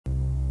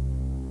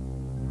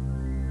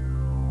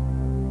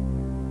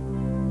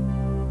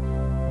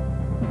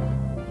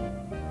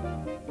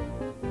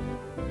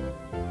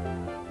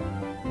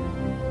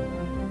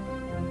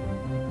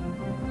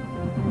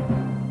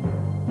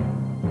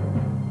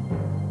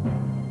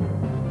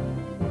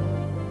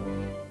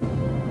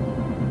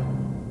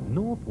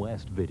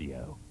West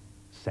video,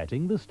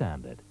 setting the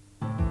standard.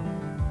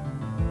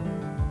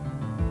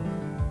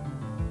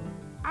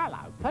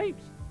 Hello,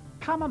 peeps.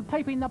 Come and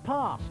peep in the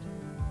past.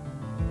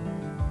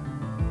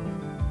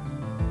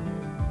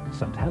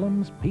 St.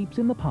 Helens Peeps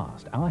in the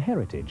Past, Our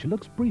Heritage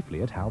looks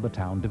briefly at how the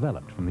town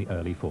developed from the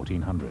early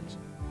 1400s,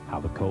 how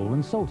the coal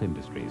and salt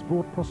industries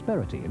brought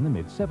prosperity in the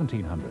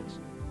mid-1700s,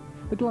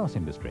 the glass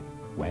industry,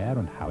 where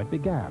and how it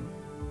began.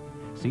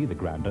 See the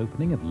grand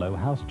opening of Low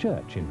House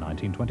Church in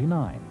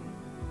 1929.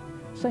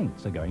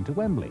 Saints are going to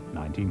Wembley,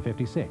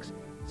 1956.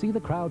 See the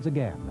crowds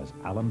again as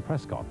Alan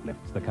Prescott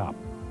lifts the cup.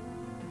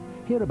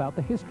 Hear about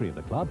the history of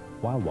the club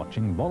while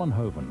watching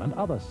Vollenhoven and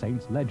other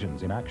Saints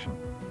legends in action.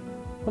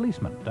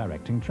 Policemen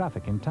directing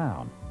traffic in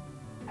town.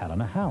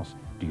 Helena House,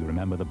 do you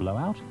remember the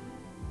blowout?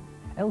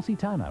 Elsie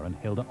Tanner and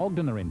Hilda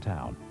Ogden are in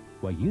town.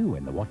 Were you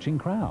in the watching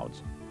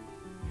crowds?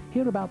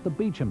 Hear about the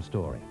Beecham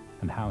story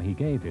and how he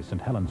gave his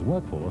St. Helens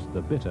workforce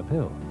the bitter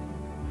pill.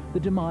 The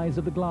demise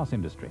of the glass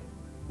industry,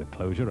 the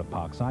closure of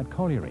Parkside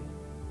Colliery,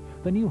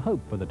 the new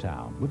hope for the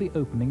town with the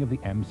opening of the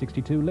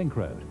M62 Link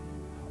Road.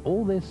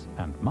 All this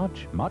and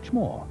much, much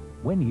more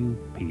when you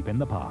peep in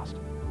the past.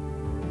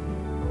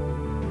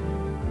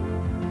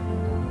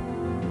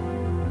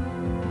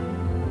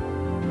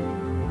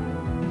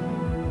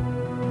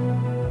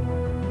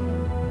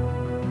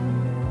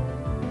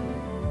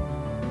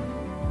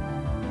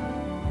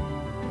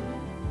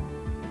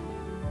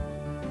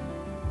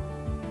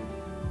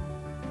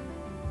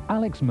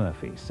 Alex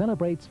Murphy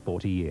celebrates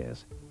 40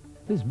 years.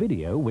 This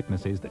video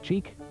witnesses the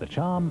cheek, the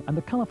charm and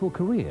the colourful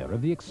career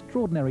of the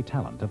extraordinary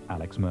talent of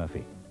Alex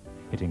Murphy.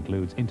 It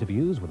includes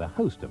interviews with a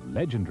host of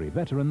legendary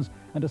veterans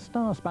and a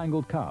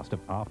star-spangled cast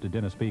of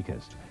after-dinner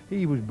speakers.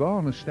 He was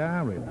born a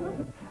star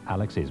in.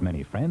 Alex's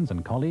many friends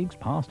and colleagues,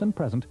 past and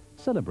present,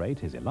 celebrate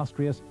his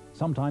illustrious,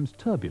 sometimes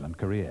turbulent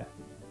career.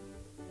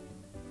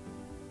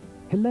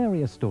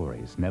 Hilarious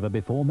stories never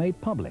before made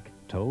public,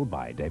 told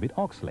by David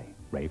Oxley,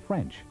 Ray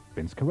French,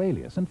 Vince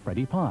Corellius and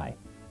Freddie Pye.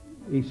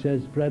 He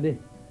says, Freddie,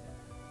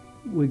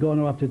 we're going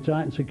to have to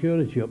tighten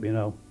security up, you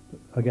know,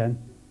 again,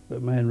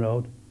 at Main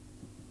Road.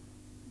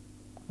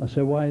 I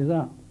said, why is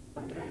that?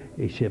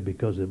 He said,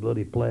 because the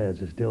bloody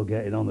players are still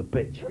getting on the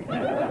pitch.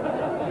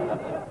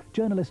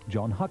 Journalist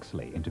John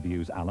Huxley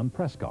interviews Alan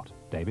Prescott,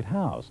 David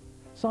Howes,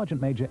 Sergeant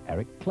Major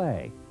Eric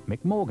Clay,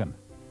 Mick Morgan,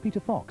 Peter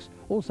Fox,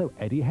 also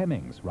Eddie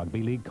Hemmings,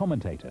 rugby league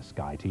commentator,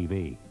 Sky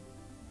TV.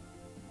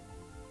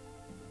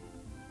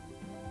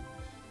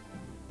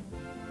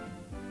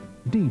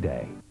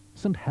 D-Day,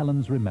 St.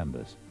 Helens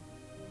remembers.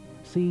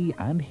 See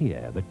and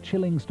hear the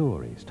chilling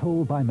stories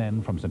told by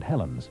men from St.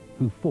 Helens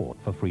who fought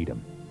for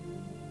freedom.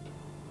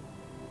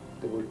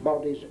 There was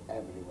bodies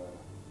everywhere,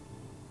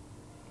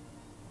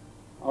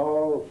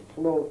 all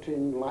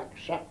floating like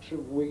sacks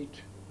of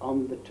wheat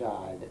on the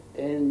tide,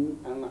 in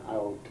and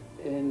out,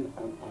 in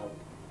and out.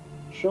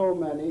 So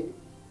many,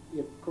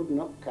 you could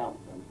not count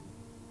them.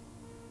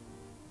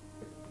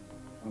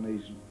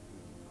 And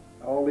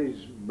all his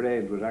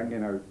braid was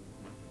hanging out.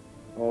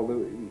 All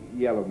the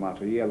yellow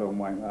matter, yellow and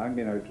white,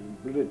 hanging out,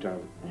 blood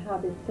out.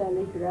 Habit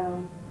Sally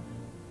Brown.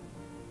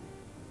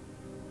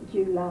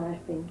 July, I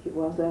think it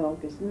was,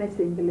 August,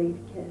 missing,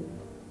 believed, killed.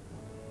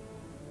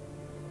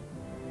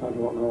 I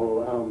don't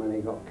know how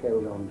many got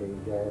killed on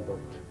D-Day, but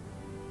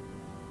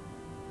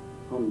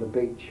on the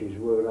beaches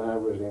where I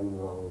was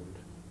involved,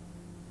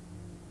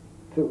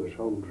 there was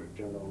hundreds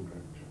and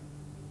hundreds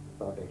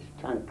of bodies,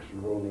 tanks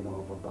running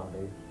over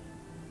bodies.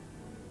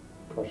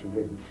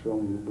 Possibly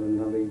some were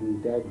not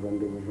even dead when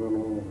they was run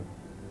over.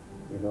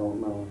 You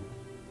don't know.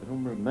 The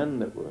number of men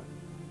that were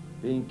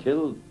being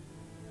killed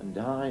and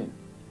dying.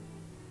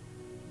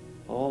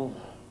 All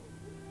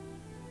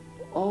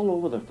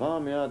over the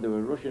farmyard, they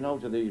were rushing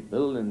out of these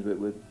buildings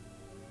with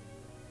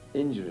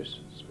injuries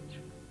and such.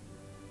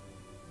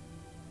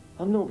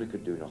 And nobody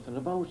could do nothing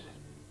about it.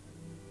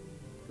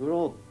 We were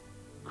all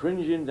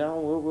cringing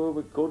down where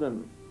we could,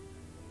 and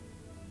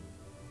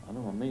I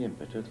know me in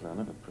particular, I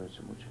never prayed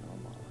so much in all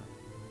my life.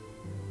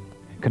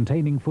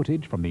 Containing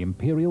footage from the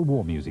Imperial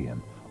War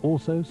Museum,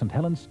 also St.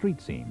 Helens street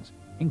scenes,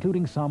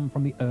 including some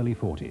from the early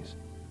 40s.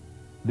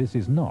 This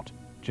is not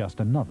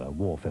just another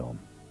war film.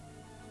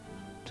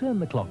 Turn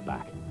the clock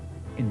back.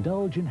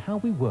 Indulge in how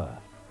we were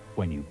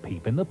when you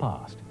peep in the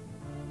past.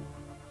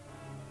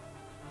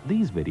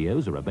 These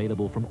videos are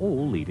available from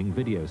all leading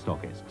video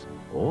stockists,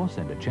 or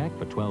send a cheque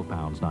for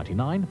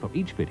 £12.99 for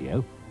each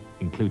video,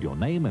 include your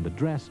name and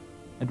address,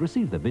 and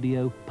receive the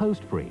video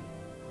post-free.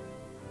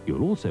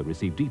 You'll also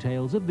receive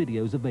details of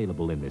videos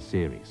available in this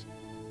series.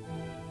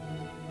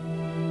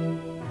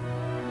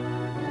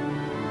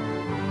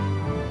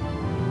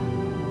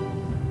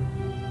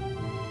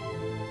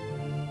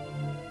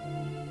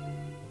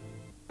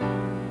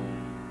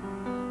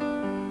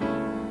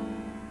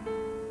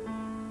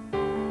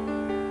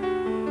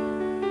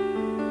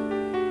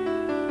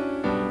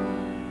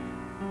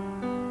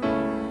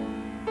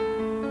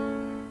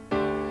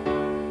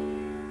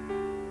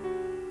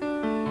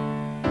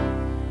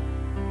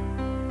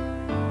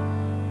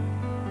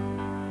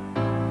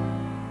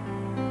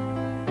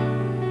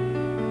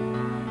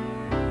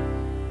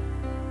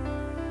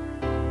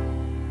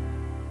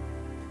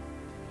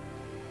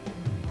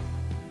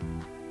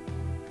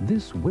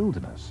 This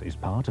wilderness is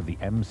part of the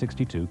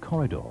M62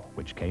 corridor,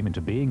 which came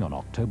into being on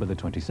October the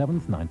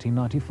 27th,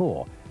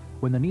 1994,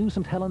 when the new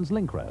St. Helens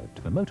link road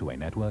to the motorway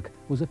network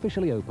was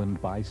officially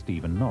opened by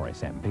Stephen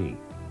Norris MP.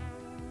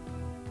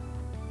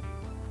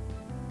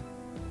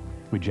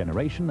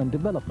 Regeneration and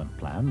development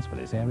plans for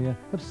this area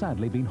have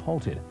sadly been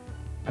halted,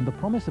 and the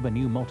promise of a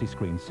new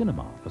multi-screen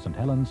cinema for St.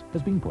 Helens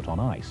has been put on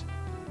ice.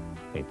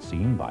 It's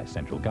seen by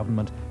central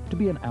government to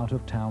be an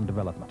out-of-town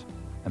development,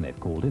 and they've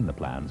called in the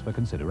plans for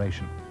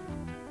consideration.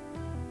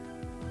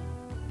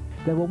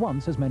 There were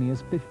once as many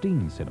as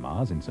 15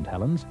 cinemas in St.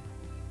 Helens.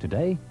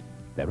 Today,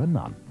 there are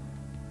none.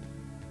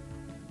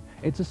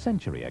 It's a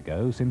century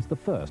ago since the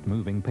first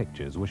moving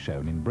pictures were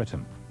shown in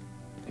Britain.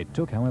 It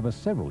took, however,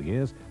 several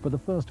years for the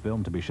first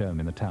film to be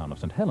shown in the town of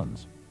St.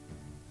 Helens.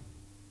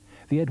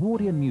 The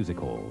Edwardian Music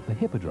Hall, the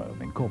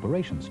Hippodrome in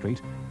Corporation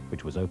Street,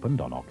 which was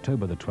opened on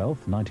October the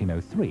 12th,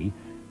 1903,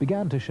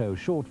 began to show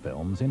short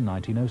films in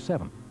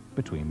 1907,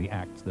 between the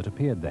acts that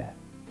appeared there.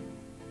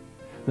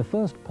 The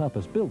first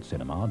purpose-built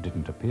cinema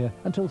didn't appear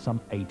until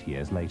some 8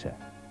 years later.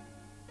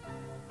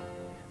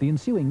 The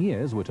ensuing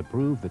years were to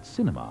prove that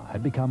cinema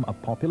had become a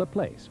popular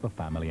place for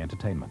family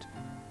entertainment,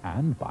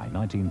 and by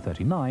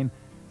 1939,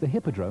 the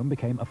Hippodrome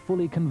became a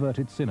fully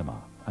converted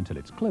cinema until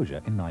its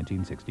closure in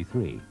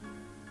 1963.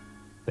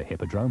 The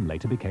Hippodrome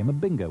later became a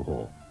bingo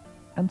hall,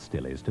 and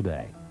still is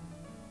today.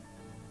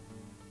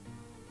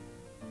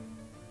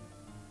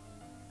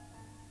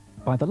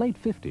 By the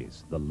late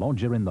 50s, the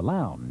lodger in the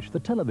lounge, the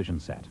television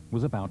set,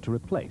 was about to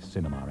replace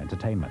cinema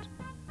entertainment.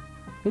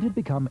 It had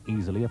become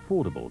easily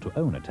affordable to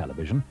own a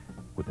television,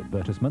 with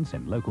advertisements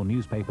in local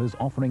newspapers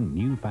offering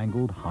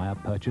newfangled hire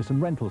purchase and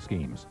rental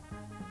schemes.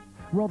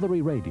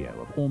 Rotherham Radio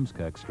of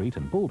Ormskirk Street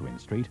and Baldwin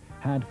Street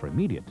had, for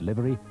immediate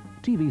delivery,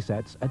 TV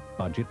sets at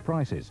budget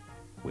prices,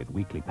 with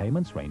weekly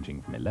payments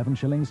ranging from 11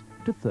 shillings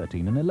to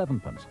 13 and 11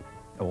 pence.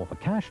 Or for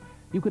cash,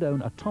 you could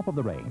own a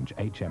top-of-the-range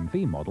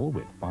HMV model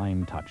with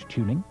fine touch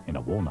tuning in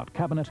a walnut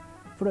cabinet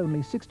for only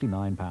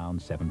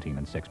 £69, 17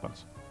 and 6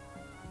 pence.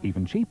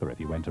 Even cheaper if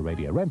you went to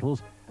radio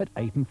rentals at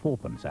 8 and 4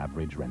 pence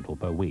average rental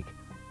per week.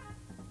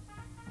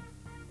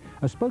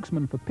 A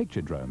spokesman for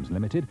Picturedromes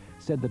Limited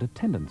said that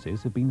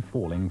attendances have been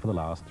falling for the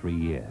last 3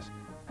 years,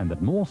 and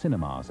that more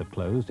cinemas have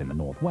closed in the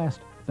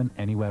northwest than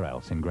anywhere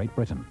else in Great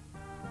Britain.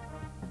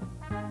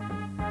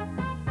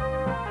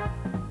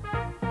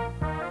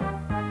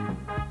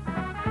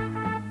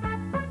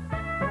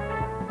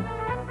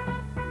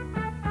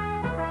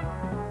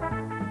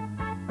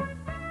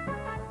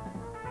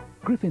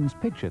 Griffin's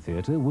Picture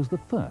Theatre was the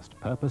first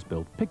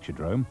purpose-built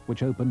picturedrome,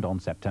 which opened on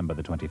September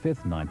the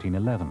 25th,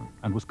 1911,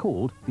 and was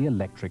called the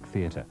Electric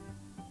Theatre.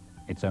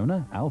 Its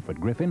owner, Alfred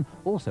Griffin,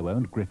 also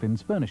owned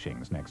Griffin's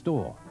Furnishings next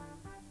door.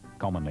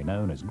 Commonly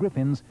known as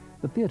Griffin's,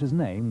 the theatre's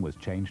name was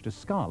changed to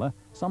Scala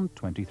some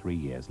 23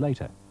 years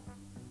later.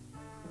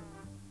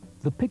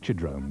 The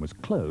picturedrome was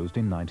closed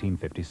in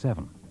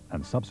 1957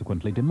 and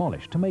subsequently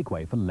demolished to make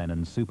way for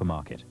Lennon's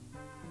supermarket.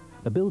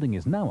 The building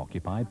is now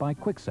occupied by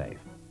QuickSave,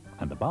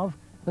 and above,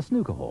 a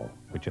snooker hall,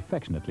 which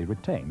affectionately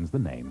retains the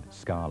name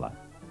Scala.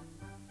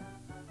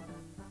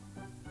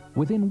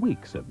 Within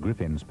weeks of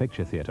Griffin's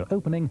Picture Theatre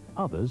opening,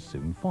 others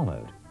soon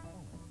followed.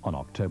 On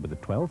October the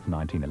 12th,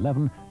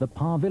 1911, the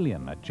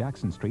Pavilion at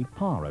Jackson Street,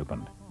 Par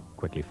opened,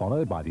 quickly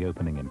followed by the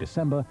opening in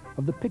December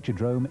of the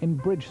Picturedrome in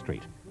Bridge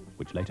Street,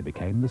 which later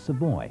became the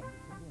Savoy.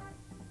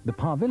 The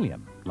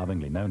Pavilion,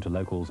 lovingly known to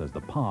locals as the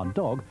Par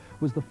Dog,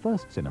 was the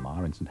first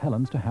cinema in St.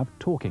 Helens to have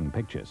talking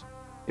pictures.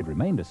 It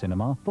remained a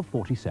cinema for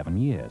 47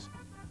 years.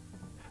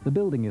 The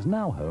building is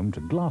now home to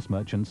glass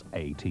merchants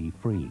A.T.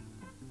 Free.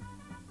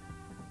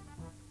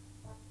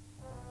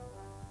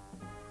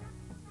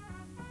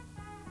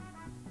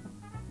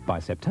 By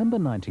September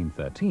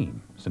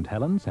 1913, St.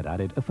 Helens had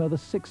added a further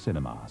 6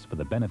 cinemas for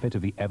the benefit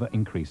of the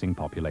ever-increasing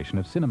population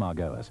of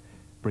cinema-goers,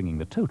 bringing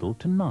the total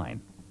to 9.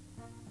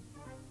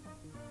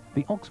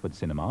 The Oxford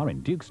Cinema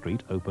in Duke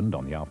Street opened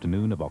on the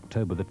afternoon of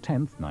October the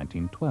 10th,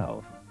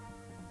 1912.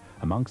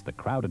 Amongst the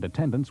crowded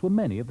attendants were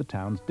many of the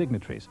town's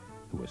dignitaries,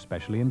 who were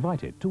specially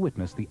invited to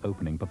witness the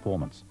opening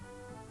performance.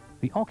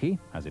 The Ocky,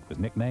 as it was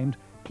nicknamed,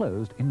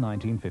 closed in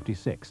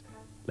 1956,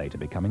 later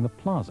becoming the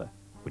Plaza,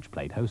 which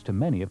played host to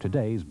many of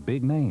today's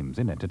big names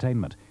in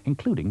entertainment,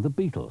 including the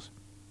Beatles.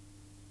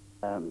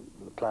 The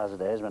Plaza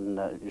days when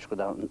you used to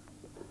go down, and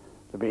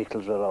the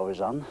Beatles were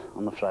always on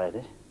the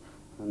Friday,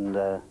 and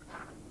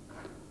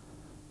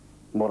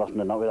more often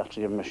than not we'd have to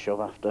give them a shove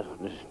after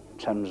the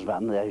Thames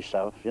van they used to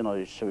have, you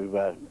know,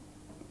 so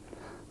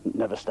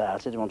never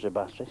started, wanted a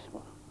battery.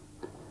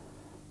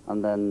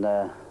 And then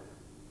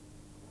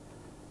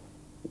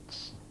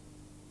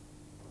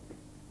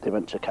they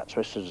went to Cat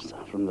Twisters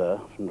from there,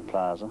 from the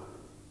Plaza,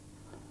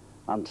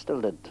 and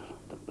still did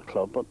the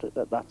club, but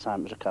at that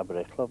time it was a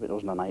cabaret club, it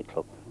wasn't a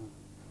nightclub.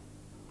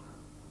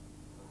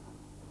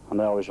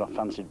 And I always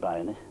fancied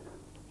buying it.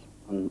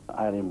 And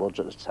Eileen Woods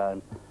at the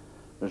time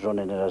was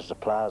running it as the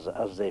Plaza,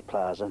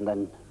 and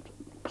then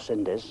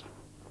Cindy's.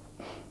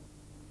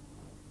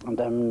 And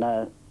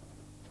then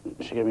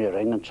she gave me a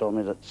ring and told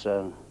me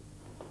that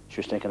she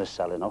was thinking of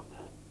selling up.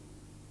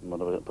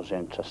 Mother was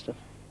interested.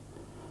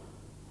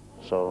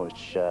 So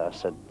I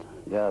said,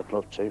 yeah, I'd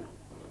love to.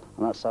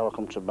 And that's how I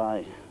come to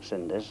buy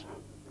Cindy's.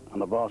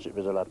 And I bought it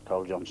with a lad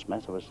called John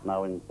Smith, who was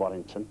now in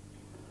Warrington,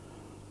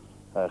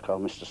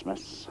 called Mr.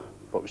 Smith's.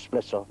 But we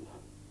split up.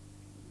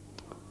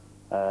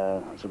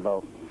 It's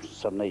about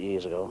 7, 8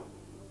 years ago.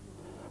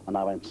 And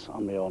I went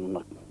on my own and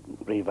I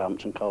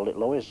revamped and called it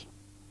Lowe's.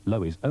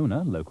 Lowe's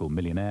owner, local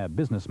millionaire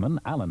businessman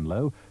Alan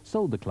Lowe,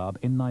 sold the club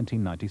in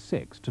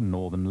 1996 to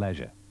Northern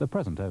Leisure, the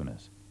present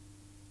owners.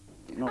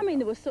 I mean,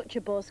 there was such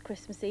a buzz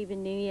Christmas Eve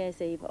and New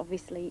Year's Eve.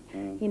 Obviously,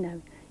 you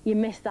know, you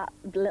miss that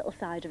little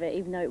side of it,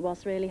 even though it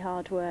was really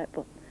hard work.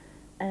 But,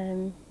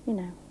 you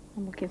know,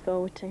 I'm looking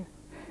forward to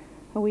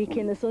a week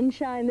in the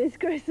sunshine this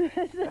Christmas.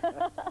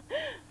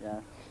 Yeah.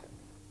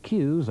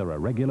 Queues are a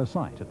regular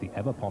sight at the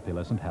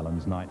ever-popular St.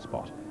 Helens night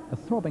spot, a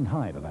throbbing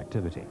hive of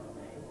activity.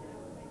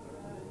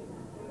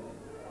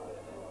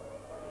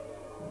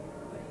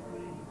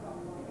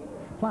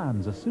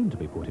 Plans are soon to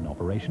be put in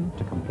operation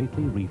to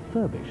completely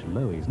refurbish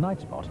Lowe's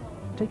night spot,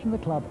 taking the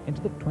club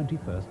into the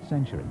 21st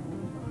century.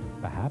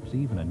 Perhaps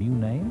even a new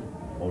name,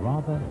 or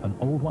rather an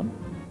old one?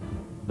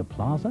 The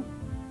Plaza?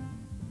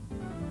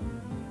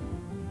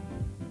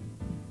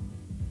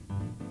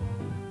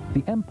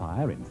 The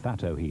Empire in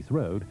Thatto Heath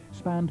Road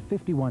spanned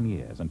 51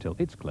 years until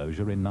its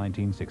closure in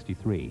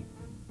 1963.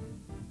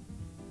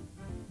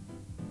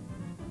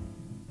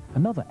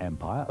 Another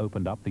empire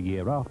opened up the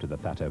year after the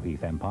Thatto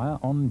Heath Empire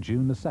on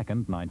June the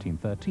 2nd,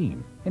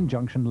 1913, in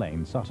Junction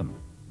Lane, Sutton.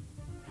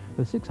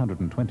 The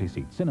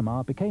 620-seat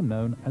cinema became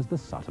known as the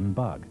Sutton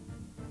Bug.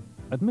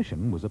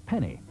 Admission was a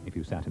penny if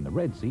you sat in the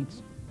red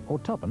seats, or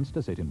twopence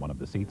to sit in one of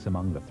the seats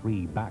among the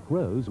 3 back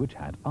rows which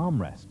had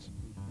armrests.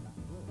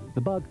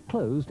 The Bug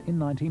closed in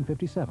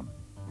 1957.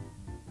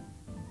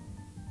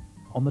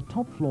 On the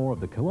top floor of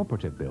the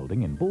Cooperative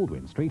Building in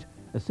Baldwin Street,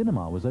 a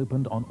cinema was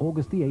opened on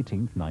August the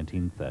 18th,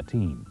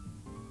 1913.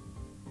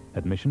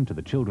 Admission to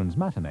the children's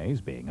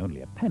matinees, being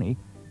only a penny,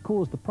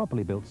 caused the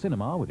properly built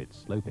cinema with its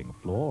sloping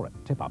floor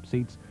and tip-up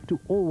seats to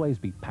always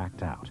be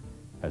packed out,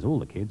 as all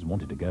the kids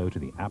wanted to go to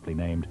the aptly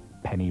named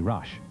Penny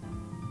Rush.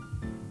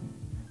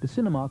 The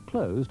cinema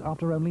closed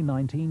after only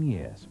 19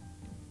 years.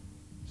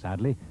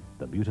 Sadly,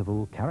 the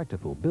beautiful,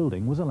 characterful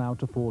building was allowed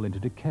to fall into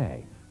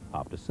decay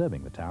after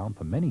serving the town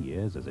for many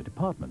years as a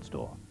department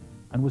store,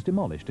 and was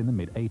demolished in the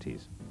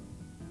mid-80s.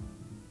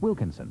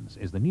 Wilkinson's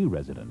is the new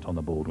resident on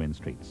the Baldwin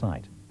Street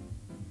site.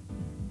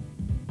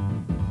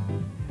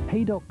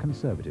 Haydock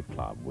Conservative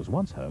Club was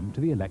once home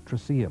to the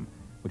Electroceum,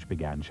 which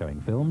began showing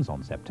films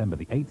on September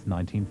the 8th,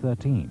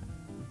 1913.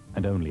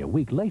 And only a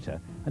week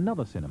later,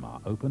 another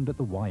cinema opened at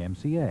the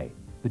YMCA,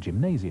 the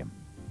Gymnasium.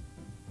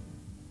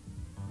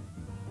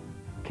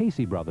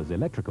 Casey Brothers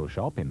Electrical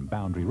Shop in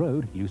Boundary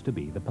Road used to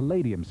be the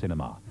Palladium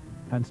Cinema,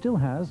 and still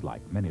has,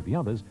 like many of the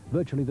others,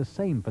 virtually the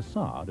same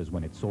facade as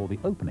when it saw the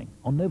opening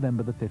on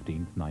November the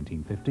 15th,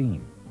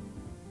 1915.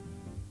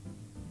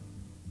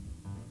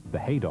 The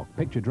Haydock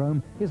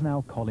Picturedrome is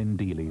now Colin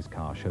Dealey's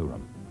car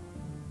showroom.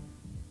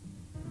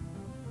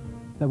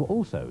 There were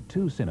also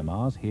 2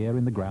 cinemas here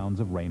in the grounds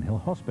of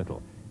Rainhill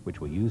Hospital, which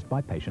were used by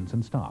patients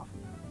and staff.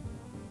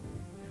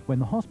 When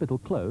the hospital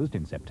closed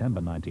in September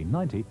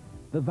 1990,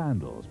 the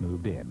vandals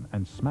moved in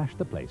and smashed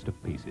the place to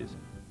pieces.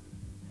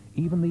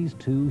 Even these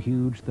 2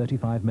 huge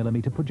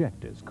 35mm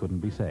projectors couldn't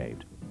be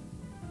saved.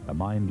 A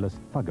mindless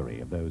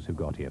thuggery of those who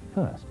got here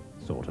first,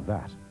 sort of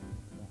that.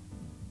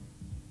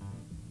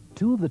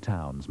 2 of the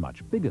town's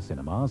much bigger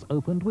cinemas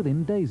opened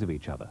within days of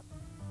each other.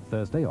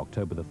 Thursday,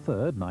 October the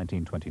 3rd,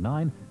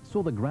 1929,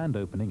 saw the grand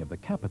opening of the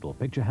Capitol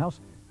Picture House,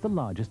 the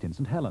largest in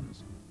St.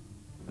 Helens.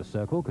 The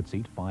Circle could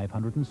seat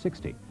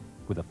 560,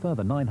 with a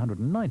further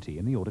 990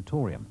 in the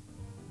auditorium.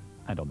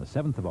 And on the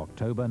 7th of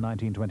October,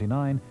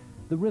 1929,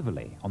 the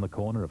Rivoli on the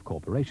corner of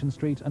Corporation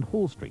Street and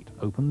Hall Street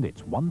opened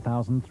its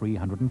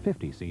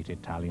 1,350-seat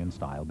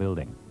Italian-style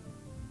building.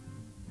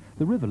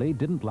 The Rivoli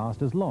didn't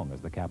last as long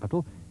as the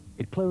Capitol.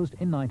 It closed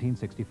in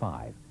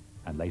 1965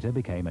 and later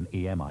became an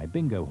EMI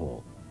bingo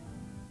hall.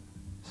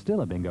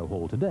 Still a bingo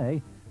hall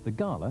today, the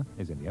Gala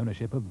is in the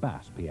ownership of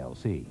Bass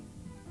plc.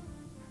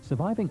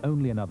 Surviving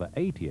only another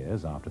 8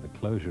 years after the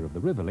closure of the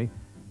Rivoli,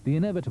 the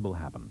inevitable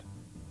happened.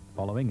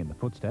 Following in the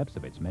footsteps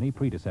of its many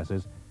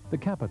predecessors, the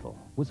Capitol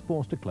was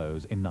forced to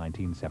close in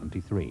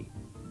 1973.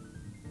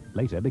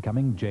 Later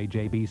becoming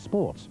JJB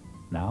Sports,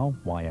 now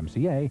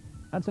YMCA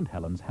and St.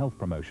 Helens Health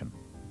Promotion.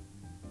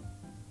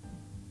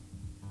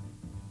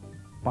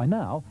 By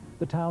now,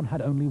 the town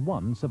had only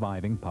one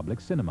surviving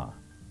public cinema,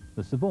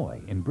 the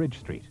Savoy in Bridge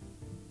Street.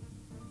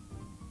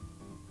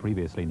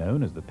 Previously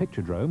known as the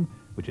Picturedrome,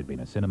 which had been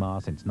a cinema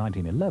since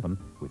 1911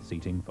 with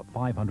seating for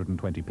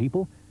 520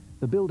 people,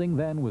 the building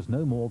then was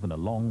no more than a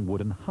long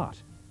wooden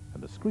hut,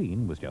 and the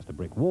screen was just a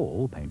brick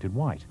wall painted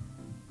white.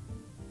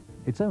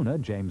 Its owner,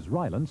 James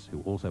Rylance,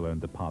 who also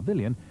owned the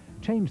Pavilion,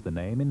 changed the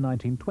name in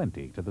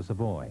 1920 to the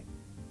Savoy.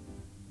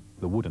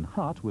 The wooden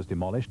hut was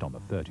demolished on the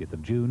 30th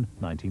of June,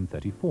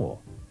 1934.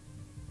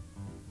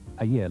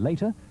 A year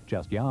later,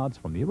 just yards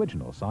from the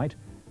original site,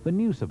 the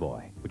new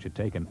Savoy, which had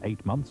taken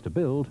 8 months to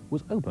build,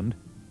 was opened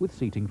with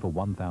seating for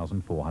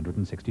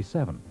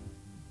 1,467.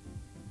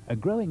 A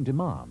growing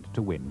demand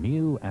to win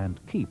new and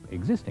keep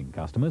existing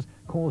customers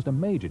caused a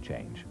major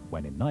change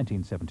when in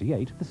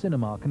 1978 the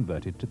cinema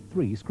converted to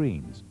 3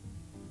 screens.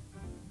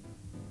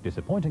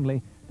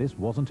 Disappointingly, this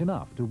wasn't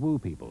enough to woo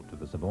people to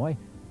the Savoy,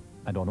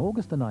 and on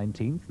August the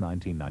 19th,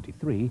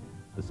 1993,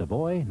 the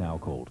Savoy, now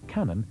called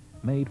Cannon,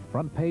 made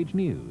front-page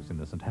news in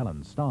the St.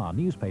 Helens Star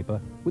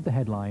newspaper with the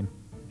headline,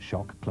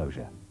 "Shock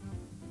Closure."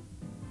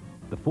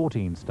 The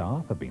 14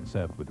 staff have been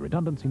served with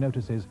redundancy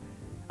notices,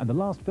 and the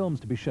last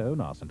films to be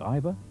shown are St.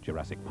 Ivor,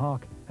 Jurassic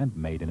Park, and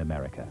Made in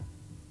America.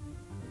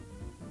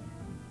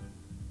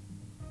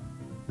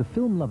 The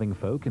film-loving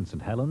folk in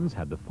St. Helens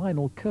had the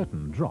final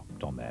curtain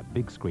dropped on their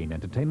big-screen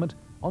entertainment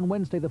on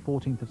Wednesday the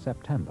 14th of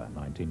September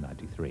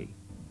 1993.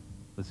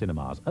 The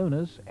cinema's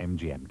owners,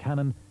 MGM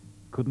Cannon,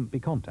 couldn't be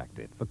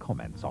contacted for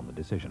comments on the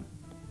decision.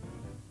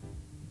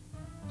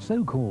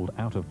 So-called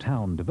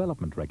out-of-town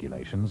development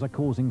regulations are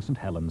causing St.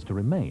 Helens to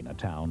remain a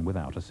town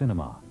without a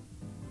cinema.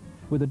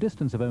 With a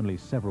distance of only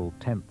several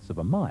tenths of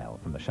a mile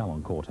from the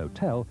Chaloncourt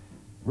Hotel,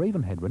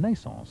 Ravenhead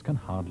Renaissance can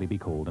hardly be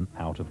called an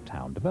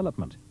out-of-town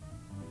development.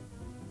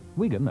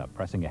 Wigan are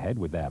pressing ahead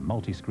with their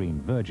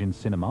multi-screen Virgin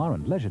Cinema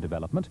and leisure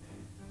development,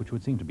 which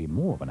would seem to be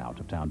more of an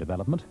out-of-town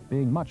development,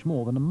 being much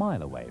more than a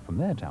mile away from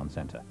their town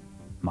centre,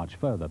 much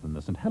further than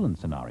the St. Helens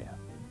scenario.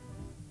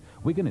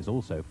 Wigan is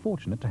also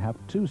fortunate to have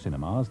 2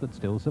 cinemas that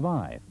still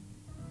survive.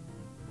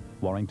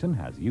 Warrington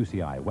has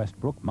UCI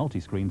Westbrook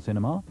multi-screen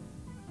cinema.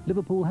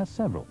 Liverpool has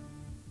several.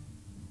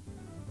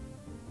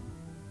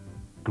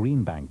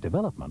 Greenbank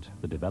Development,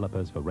 the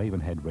developers for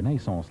Ravenhead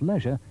Renaissance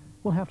Leisure,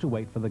 will have to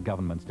wait for the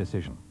government's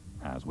decision,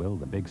 as will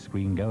the big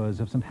screen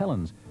goers of St.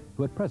 Helens,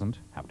 who at present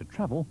have to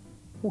travel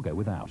or go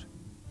without.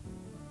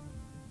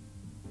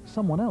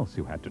 Someone else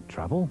who had to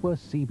travel were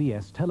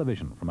CBS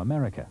Television from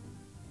America.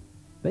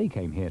 They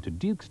came here to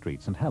Duke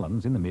Street, St.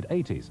 Helens in the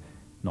mid-80s,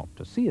 not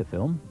to see a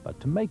film,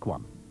 but to make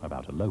one,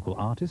 about a local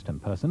artist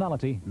and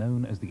personality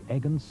known as the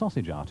Egg and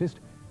Sausage Artist,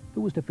 who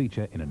was to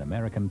feature in an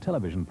American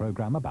television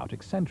program about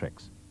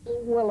eccentrics.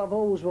 Well, I've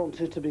always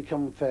wanted to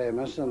become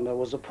famous, and I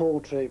was a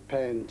portrait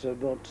painter,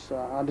 but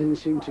I didn't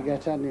seem to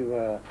get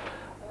anywhere.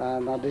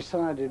 And I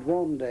decided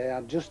one day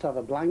I'd just have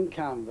a blank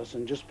canvas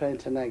and just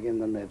paint an egg in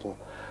the middle.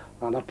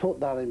 And I put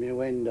that in my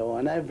window,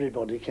 and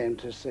everybody came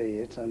to see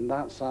it, and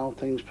that's how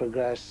things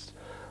progressed.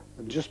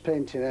 Just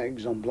painting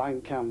eggs on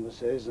blank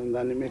canvases, and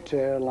then it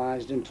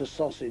materialised into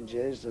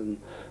sausages, and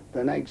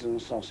then eggs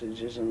and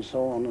sausages, and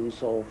so on and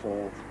so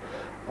forth.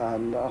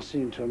 And I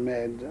seem to have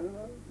made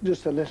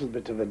just a little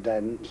bit of a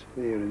dent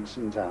here in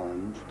St.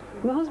 Helens.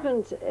 My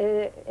husband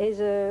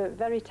is a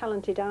very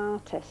talented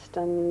artist,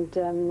 and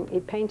he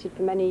painted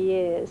for many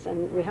years,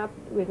 and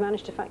we've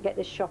managed to get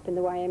this shop in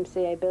the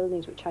YMCA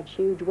buildings, which had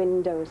huge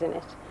windows in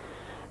it.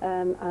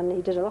 And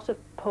he did a lot of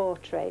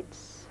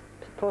portraits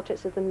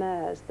of the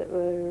mayors that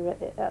were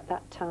at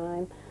that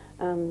time,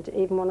 and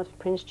even one of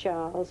Prince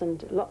Charles,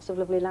 and lots of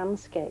lovely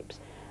landscapes.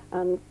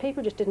 And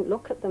people just didn't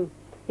look at them.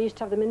 He used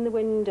to have them in the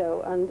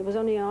window, and there was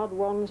only odd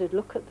ones who'd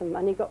look at them,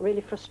 and he got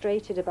really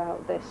frustrated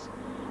about this.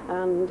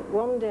 And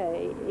one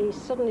day he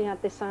suddenly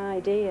had this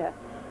idea,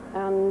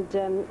 and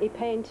he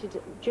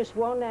painted just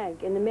one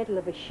egg in the middle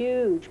of a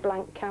huge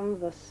blank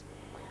canvas,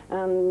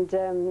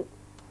 and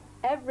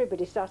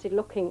everybody started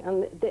looking,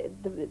 and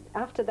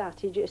after that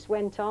he just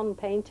went on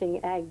painting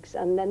eggs,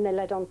 and then they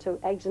led on to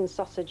eggs and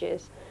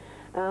sausages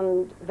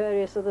and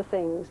various other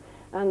things.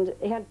 And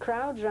he had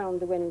crowds round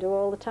the window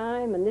all the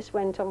time, and this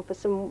went on for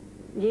some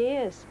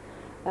years.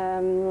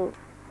 And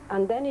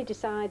then he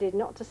decided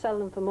not to sell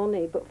them for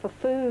money, but for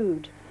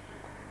food.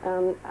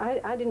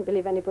 I didn't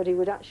believe anybody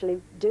would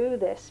actually do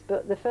this,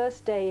 but the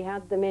first day he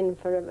had them in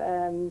for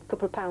a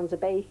couple of pounds of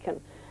bacon.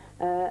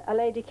 A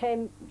lady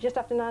came just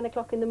after 9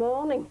 o'clock in the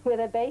morning with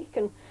her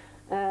bacon.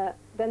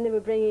 Then they were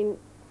bringing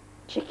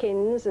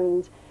chickens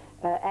and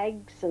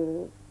eggs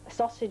and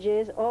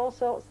sausages, all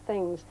sorts of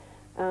things.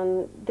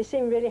 And they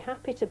seemed really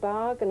happy to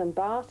bargain and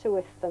barter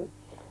with them.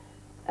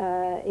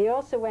 He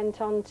also went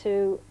on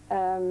to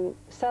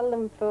sell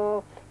them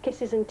for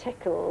kisses and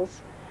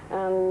tickles,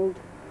 and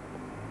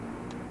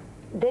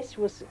this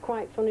was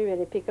quite funny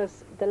really,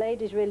 because the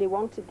ladies really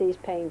wanted these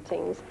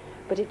paintings,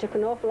 but it took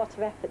an awful lot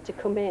of effort to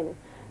come in.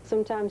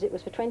 Sometimes it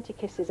was for 20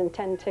 kisses and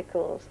 10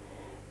 tickles,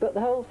 but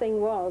the whole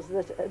thing was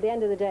that at the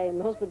end of the day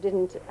my husband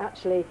didn't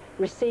actually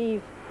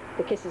receive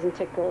the kisses and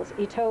tickles.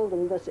 He told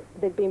them that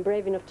they'd been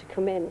brave enough to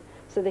come in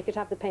so they could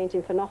have the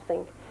painting for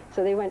nothing.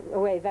 So they went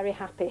away very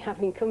happy,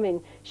 having come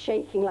in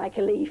shaking like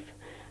a leaf.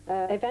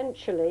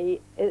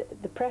 Eventually,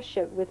 the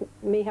pressure with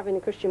me having a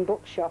Christian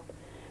bookshop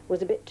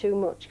was a bit too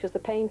much, because the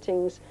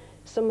paintings,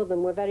 some of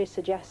them were very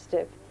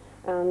suggestive,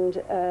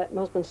 and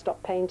my husband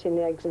stopped painting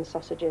the eggs and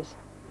sausages.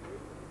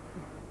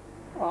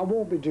 I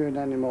won't be doing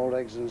any more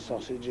eggs and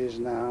sausages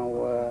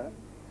now.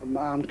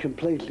 I'm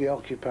completely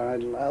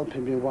occupied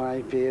helping my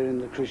wife here in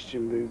the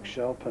Christian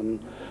bookshop,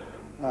 and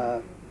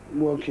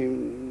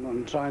working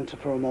and trying to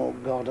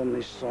promote God and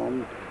His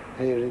Son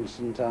here in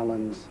St.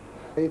 Helens.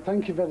 Hey,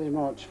 thank you very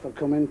much for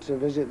coming to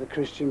visit the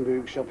Christian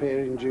bookshop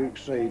here in Duke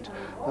Street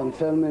and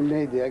filming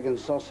me, the egg and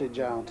sausage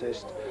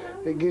artist.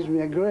 It gives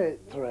me a great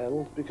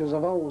thrill because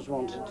I've always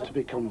wanted to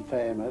become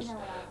famous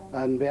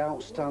and be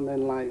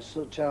outstanding like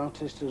such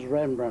artists as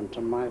Rembrandt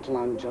and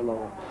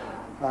Michelangelo,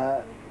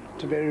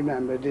 to be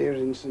remembered here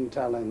in St.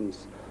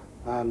 Helens.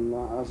 And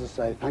as I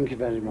say, thank you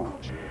very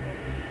much.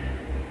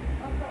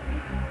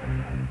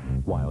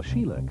 While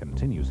Sheila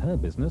continues her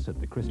business at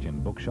the Christian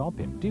bookshop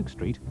in Duke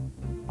Street,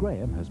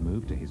 Graham has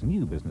moved to his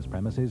new business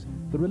premises,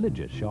 the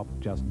religious shop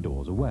just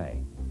doors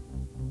away.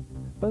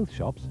 Both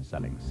shops,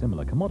 selling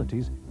similar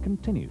commodities,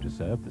 continue to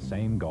serve the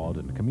same God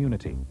and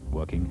community,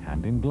 working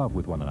hand in glove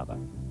with one another.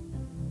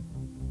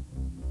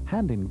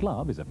 Hand in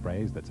glove is a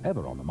phrase that's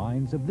ever on the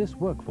minds of this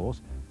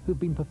workforce who've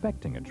been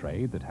perfecting a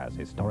trade that has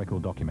historical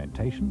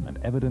documentation and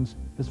evidence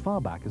as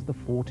far back as the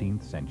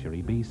 14th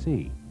century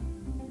BC.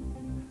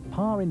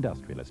 Parr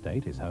Industrial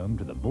Estate is home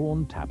to the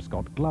Vaughan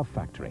Tapscott Glove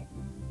Factory.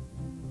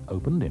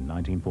 Opened in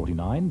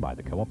 1949 by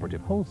the Cooperative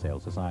Wholesale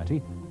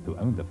Society, who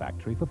owned the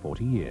factory for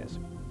 40 years.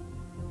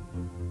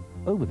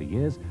 Over the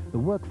years, the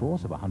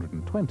workforce of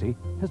 120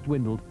 has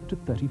dwindled to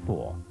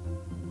 34,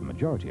 the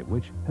majority of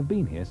which have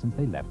been here since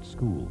they left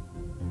school.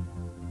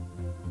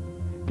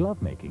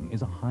 Glove making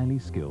is a highly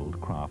skilled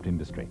craft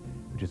industry,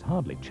 which has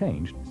hardly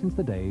changed since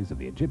the days of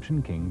the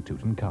Egyptian king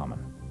Tutankhamun,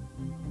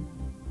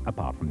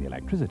 apart from the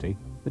electricity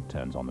that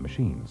turns on the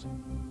machines.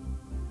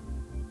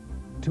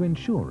 To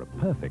ensure a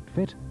perfect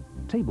fit,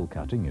 table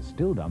cutting is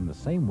still done the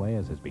same way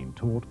as has been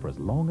taught for as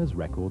long as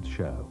records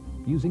show,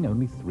 using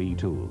only 3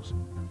 tools,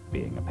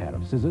 being a pair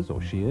of scissors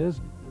or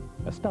shears,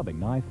 a stubbing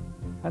knife,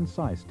 and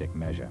size stick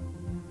measure,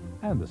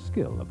 and the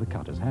skill of the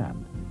cutter's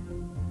hand.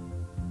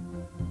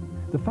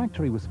 The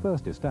factory was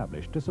first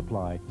established to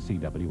supply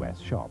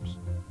CWS shops.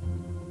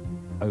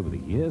 Over the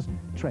years,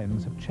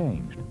 trends have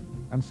changed,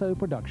 and so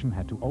production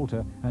had to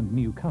alter and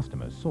new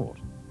customers sought.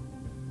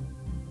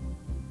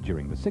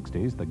 During the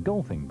 60s, the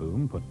golfing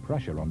boom put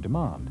pressure on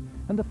demand,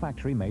 and the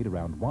factory made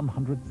around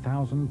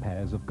 100,000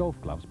 pairs of golf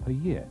gloves per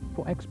year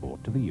for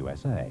export to the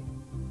USA.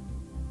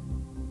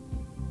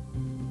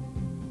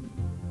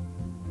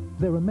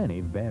 There are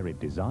many varied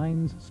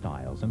designs,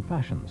 styles, and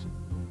fashions.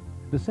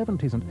 The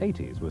 70s and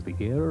 80s was the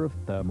era of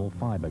thermal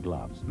fibre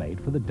gloves made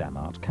for the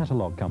Damart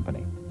Catalogue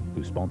Company,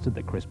 who sponsored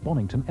the Chris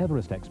Bonington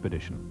Everest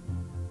expedition.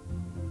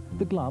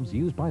 The gloves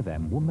used by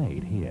them were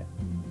made here.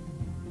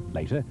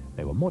 Later,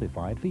 they were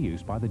modified for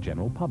use by the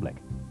general public.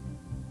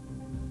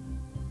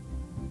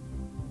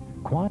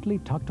 Quietly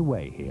tucked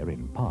away here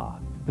in Parr,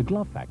 the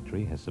glove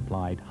factory has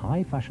supplied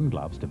high-fashion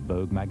gloves to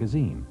Vogue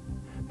magazine,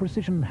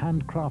 precision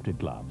handcrafted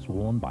gloves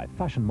worn by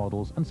fashion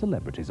models and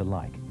celebrities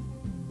alike.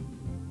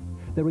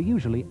 There are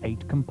usually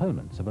 8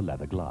 components of a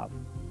leather glove: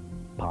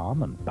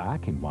 palm and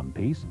back in one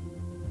piece,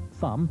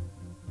 thumb,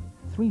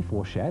 3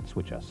 fourchettes,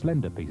 which are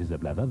slender pieces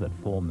of leather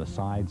that form the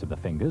sides of the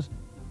fingers,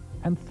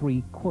 and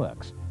 3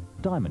 quirks,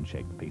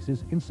 diamond-shaped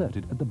pieces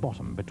inserted at the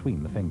bottom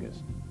between the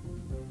fingers.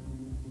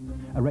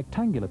 A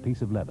rectangular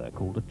piece of leather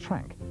called a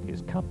trank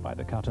is cut by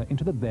the cutter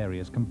into the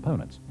various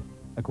components,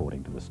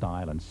 according to the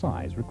style and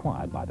size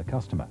required by the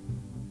customer.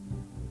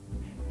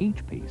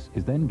 Each piece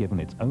is then given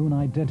its own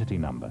identity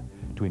number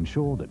to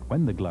ensure that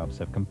when the gloves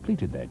have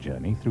completed their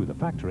journey through the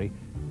factory,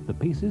 the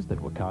pieces that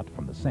were cut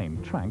from the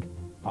same trank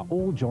are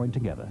all joined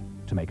together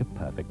to make a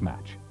perfect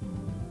match.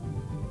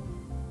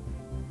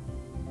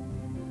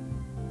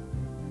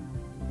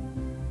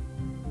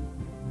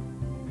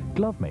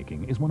 Glove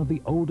making is one of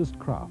the oldest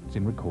crafts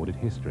in recorded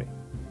history,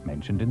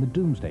 mentioned in the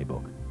Domesday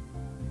Book.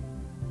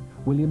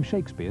 William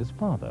Shakespeare's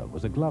father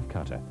was a glove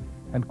cutter,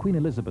 and Queen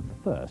Elizabeth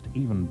I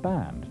even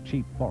banned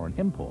cheap foreign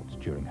imports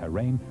during her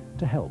reign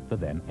to help the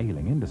then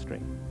ailing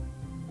industry.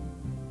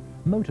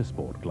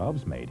 Motorsport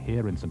gloves made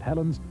here in St.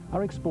 Helens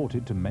are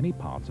exported to many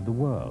parts of the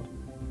world: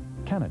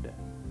 Canada,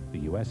 the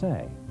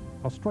USA,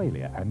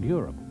 Australia and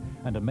Europe,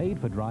 and are made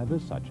for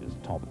drivers such as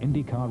top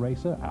IndyCar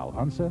racer Al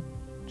Unser,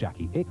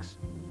 Jackie Ickx,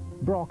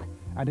 Brock,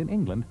 and in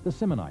England, the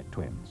Simonite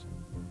twins.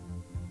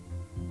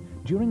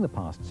 During the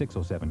past 6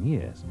 or 7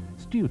 years,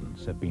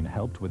 students have been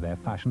helped with their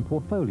fashion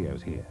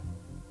portfolios here.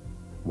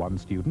 One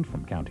student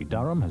from County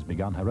Durham has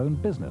begun her own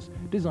business,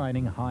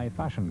 designing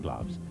high-fashion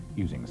gloves,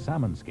 using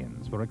salmon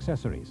skins for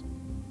accessories.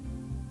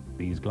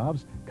 These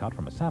gloves, cut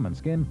from a salmon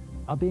skin,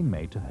 are being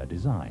made to her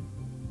design.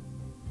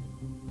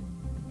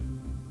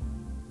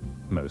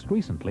 Most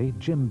recently,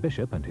 Jim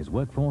Bishop and his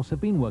workforce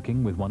have been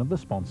working with one of the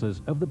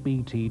sponsors of the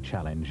BT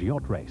Challenge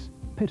yacht race,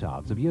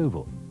 Pittards of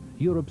Yeovil,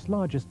 Europe's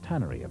largest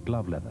tannery of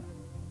glove leather.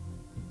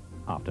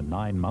 After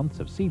 9 months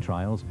of sea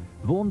trials,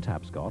 Vaughan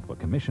Tapscott were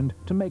commissioned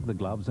to make the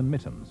gloves and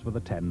mittens for the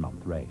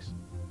 10-month race.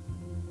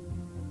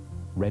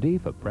 Ready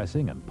for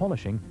pressing and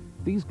polishing,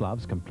 these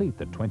gloves complete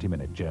the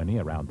 20-minute journey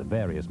around the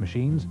various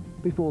machines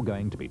before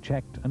going to be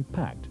checked and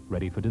packed,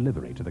 ready for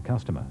delivery to the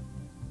customer.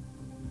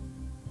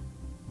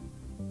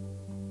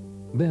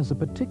 There's a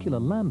particular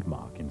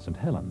landmark in St.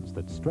 Helens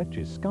that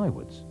stretches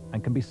skywards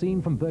and can be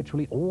seen from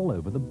virtually all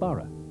over the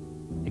borough.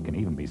 It can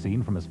even be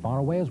seen from as far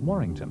away as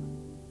Warrington.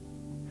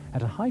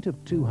 At a height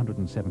of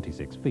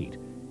 276 feet,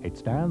 it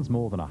stands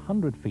more than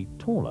 100 feet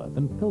taller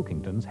than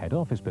Pilkington's head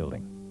office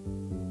building.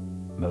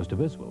 Most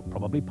of us will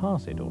probably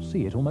pass it or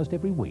see it almost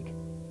every week.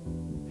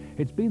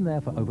 It's been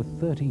there for over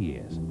 30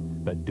 years,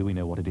 but do we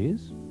know what it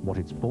is, what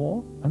it's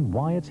for, and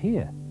why it's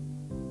here?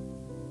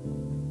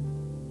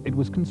 It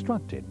was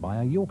constructed by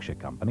a Yorkshire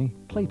company,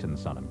 Clayton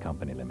Son &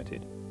 Company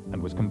Limited,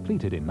 and was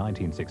completed in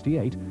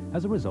 1968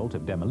 as a result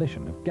of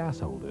demolition of gas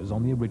holders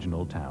on the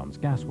original town's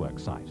gasworks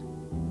site.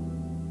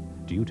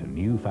 Due to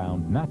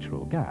newfound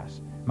natural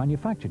gas,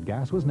 manufactured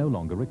gas was no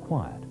longer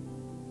required.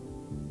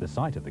 The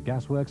site of the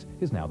gasworks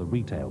is now the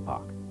retail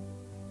park.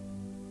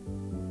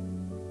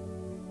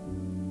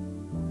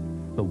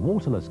 The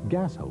waterless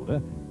gas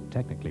holder,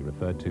 technically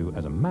referred to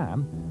as a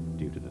man,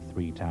 due to the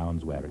 3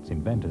 towns where its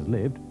inventors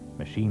lived,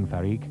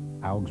 Maschinenfabrik,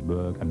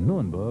 Augsburg and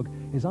Nuremberg,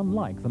 is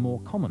unlike the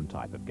more common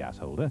type of gas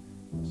holder,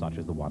 such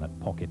as the one at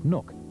Pocket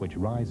Nook, which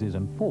rises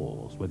and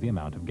falls with the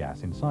amount of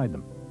gas inside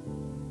them.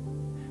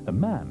 The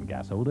man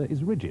gas holder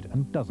is rigid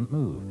and doesn't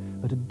move,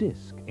 but a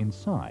disc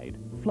inside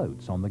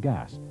floats on the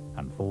gas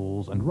and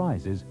falls and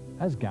rises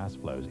as gas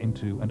flows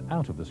into and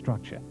out of the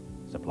structure,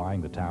 supplying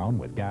the town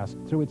with gas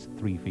through its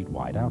 3 feet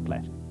wide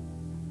outlet.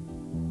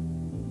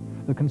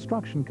 The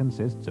construction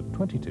consists of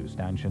 22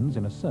 stanchions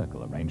in a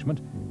circle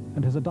arrangement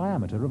and has a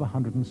diameter of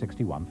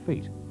 161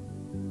 feet.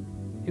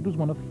 It was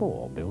one of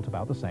 4 built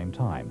about the same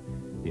time,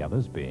 the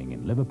others being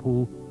in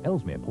Liverpool,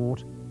 Ellesmere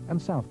Port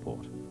and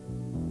Southport.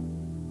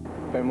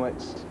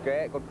 Pimlet's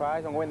great, good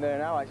prize. I'm going there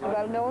now, actually.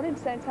 Well known in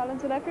St.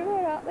 Helens and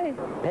everywhere, aren't they?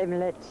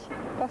 Pimlets.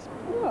 That's,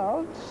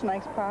 well, it's a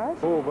nice prize.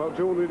 Oh, about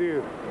all of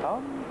you?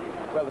 Oh,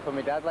 well, they're for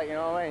my dad, like, you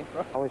know what I mean?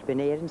 Always been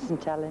here in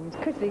St. Helens.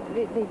 Because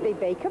they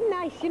bake them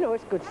nice, you know,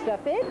 it's good stuff,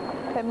 eh?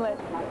 Pimlet.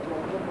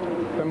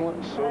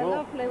 Pimlets. They're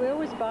lovely, we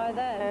always buy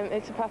them.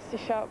 It's a pasty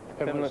shop.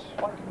 Pimlets.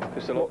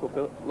 It's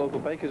the local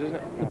bakers, isn't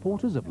it?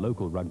 Supporters of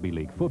local rugby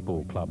league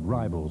football club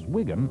rivals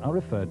Wigan are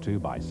referred to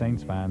by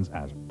Saints fans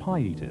as pie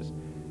eaters.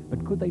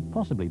 But could they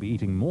possibly be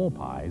eating more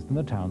pies than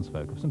the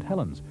townsfolk of St.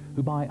 Helens,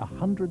 who buy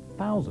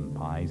 100,000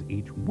 pies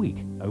each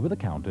week over the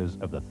counters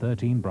of the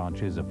 13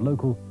 branches of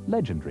local,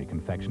 legendary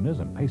confectioners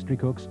and pastry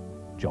cooks,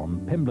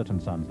 John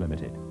Pimblett & Sons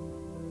Limited.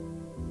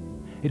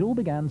 It all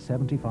began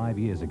 75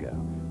 years ago,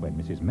 when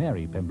Mrs.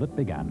 Mary Pimblett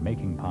began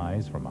making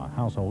pies from a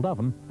household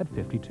oven at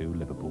 52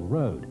 Liverpool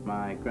Road.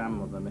 My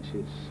grandmother,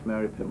 Mrs.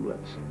 Mary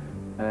Pimblett,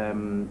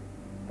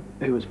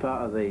 who was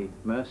part of the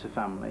Mercer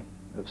family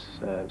of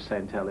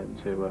St. Helens,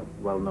 who were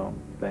well-known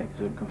bakers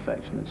and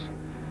confectioners,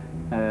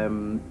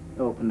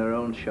 opened her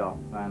own shop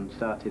and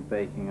started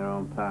baking her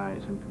own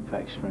pies and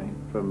confectionery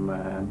from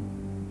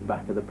the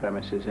back of the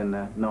premises in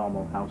a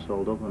normal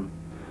household oven.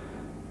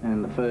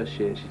 In the first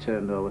year she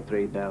turned over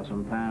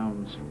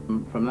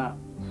 £3,000. From that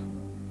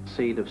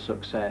seed of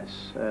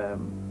success,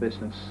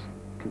 business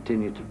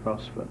continued to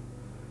prosper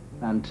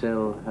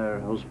until her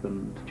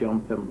husband,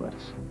 John Pimblett,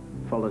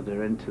 followed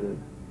her into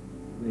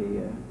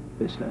the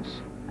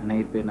business. And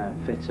he'd been a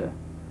fitter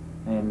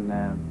in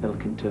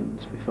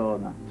Pilkington's before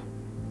that.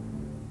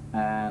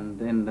 And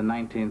in the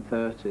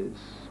 1930s,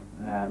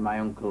 my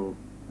uncle,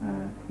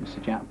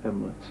 Mr. Jack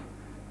Pimblett,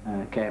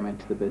 came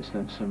into the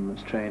business and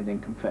was trained in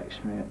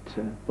confectionery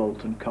at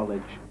Bolton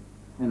College.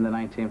 In the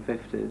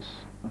 1950s,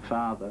 my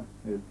father,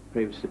 who'd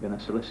previously been a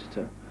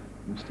solicitor,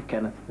 Mr.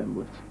 Kenneth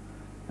Pimblett,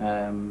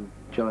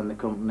 joined the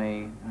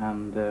company,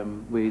 and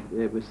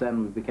it was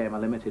then we became a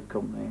limited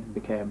company, and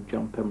became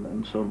John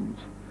Pimblett & Sons.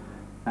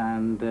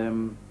 And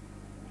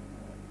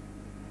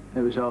it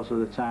was also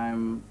the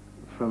time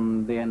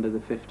from the end of the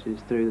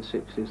 50s through the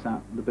 60s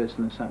that the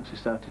business actually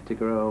started to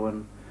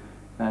grow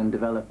and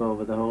develop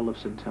over the whole of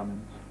St.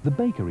 Helens. The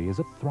bakery is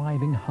a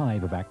thriving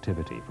hive of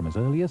activity from as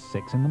early as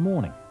 6 in the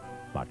morning,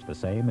 much the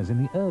same as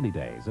in the early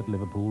days at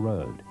Liverpool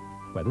Road,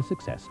 where the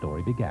success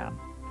story began.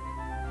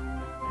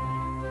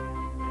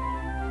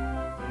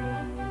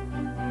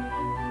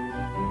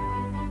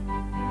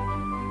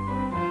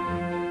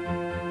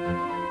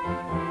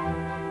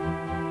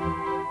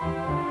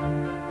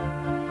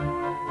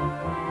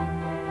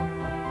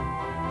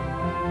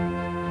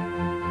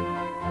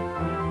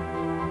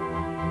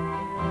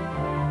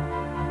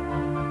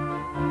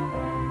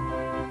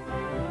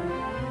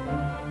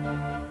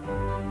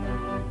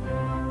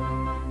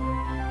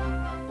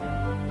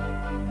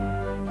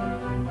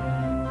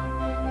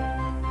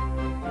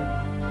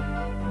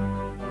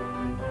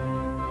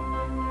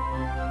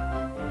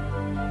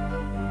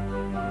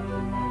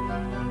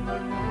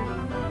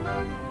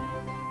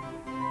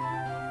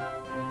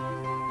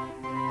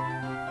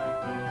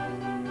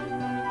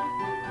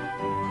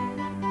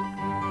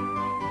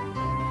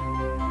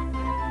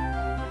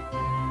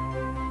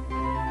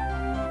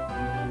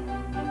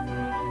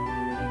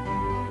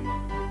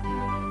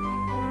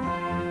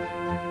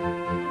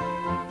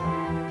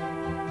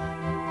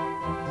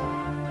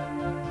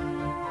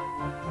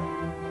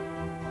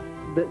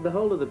 The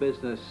whole of the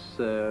business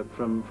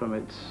from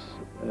its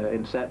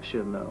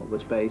inception, though,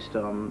 was based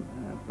on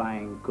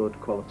buying good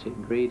quality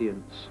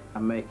ingredients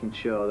and making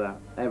sure that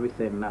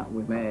everything that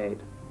we made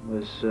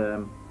was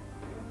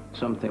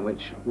something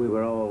which we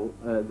were all,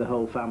 the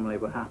whole family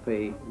were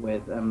happy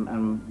with,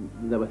 and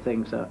there were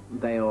things that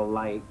they all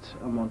liked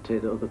and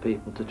wanted other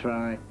people to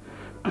try.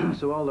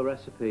 So all the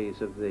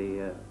recipes of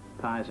the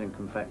pies and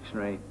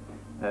confectionery,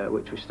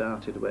 which we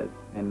started with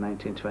in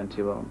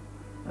 1921,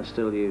 are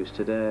still used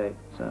today.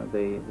 So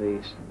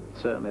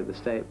certainly the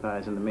steak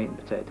pies and the meat and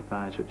potato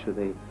pies, which were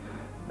the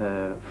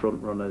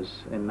front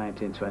runners in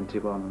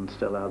 1921 and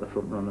still are the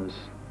front runners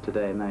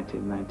today in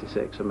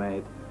 1996, are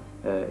made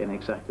in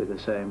exactly the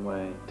same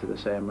way, to the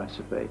same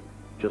recipe,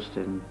 just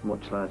in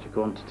much larger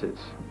quantities.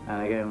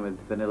 And again with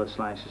vanilla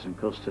slices and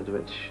custard,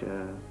 which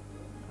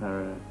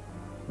are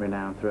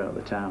renowned throughout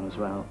the town as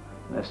well.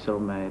 They're still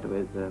made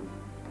with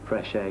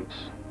fresh eggs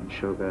and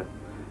sugar,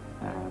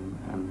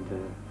 and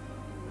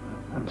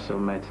still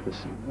made to the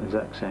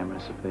exact same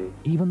recipe.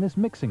 Even this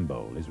mixing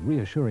bowl is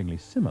reassuringly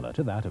similar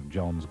to that of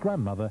John's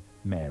grandmother,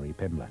 Mary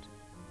Pimblett.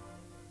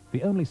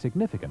 The only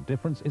significant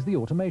difference is the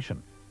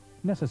automation,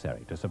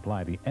 necessary to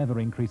supply the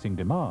ever-increasing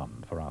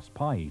demand for us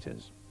pie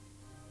eaters.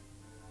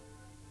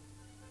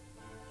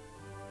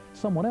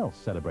 Someone else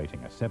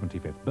celebrating a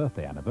 75th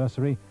birthday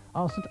anniversary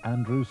are St.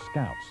 Andrew's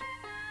Scouts,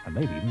 and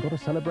they've even got a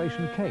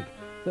celebration cake,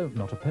 though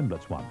not a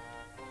Pimblett's one.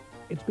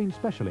 It's been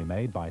specially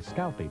made by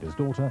Scout leader's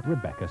daughter,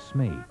 Rebecca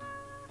Smee.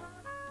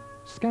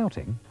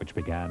 Scouting, which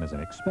began as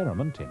an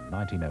experiment in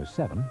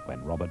 1907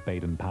 when Robert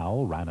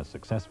Baden-Powell ran a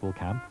successful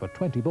camp for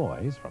 20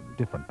 boys from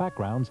different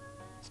backgrounds,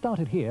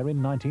 started here in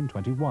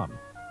 1921,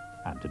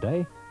 and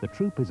today the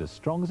troop is as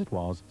strong as it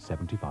was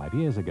 75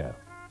 years ago.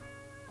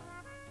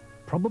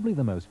 Probably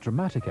the most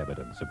dramatic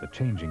evidence of the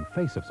changing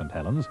face of St.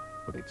 Helens,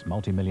 with its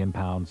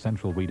multi-million-pound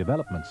central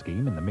redevelopment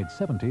scheme in the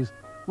mid-70s,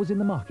 was in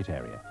the market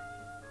area.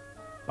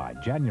 By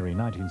January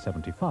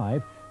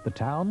 1975, the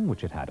town,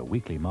 which had had a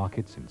weekly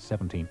market since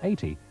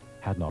 1780,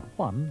 had not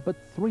one but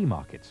 3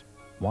 markets,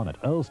 one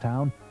at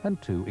Earlstown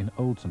and 2 in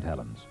Old St.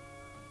 Helens.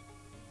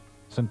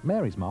 St.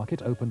 Mary's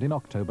Market opened in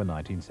October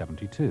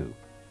 1972,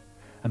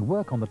 and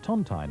work on the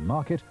Tontine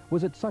Market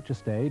was at such a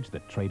stage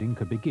that trading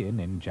could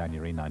begin in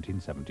January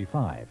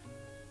 1975.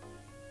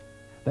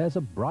 There's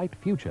a bright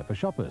future for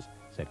shoppers,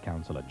 said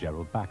Councillor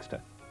Gerald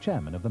Baxter,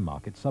 chairman of the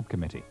Market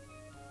Subcommittee.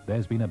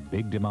 There's been a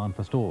big demand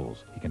for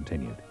stalls, he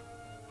continued.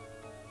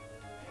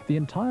 The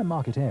entire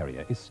market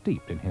area is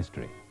steeped in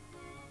history.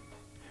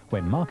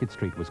 When Market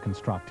Street was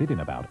constructed in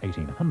about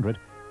 1800,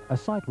 a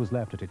site was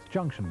left at its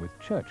junction with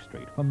Church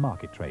Street for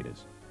market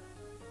traders.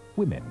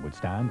 Women would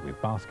stand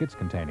with baskets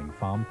containing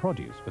farm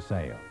produce for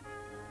sale.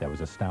 There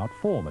was a stout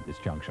form at this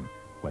junction,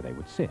 where they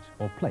would sit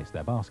or place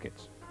their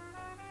baskets.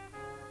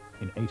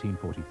 In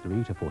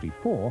 1843 to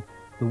 44,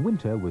 the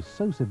winter was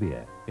so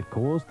severe it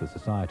caused the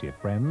Society of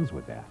Friends,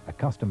 with their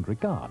accustomed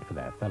regard for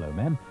their fellow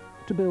men,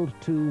 to build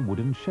 2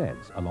 wooden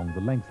sheds along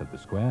the length of the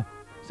square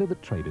so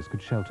that traders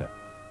could shelter.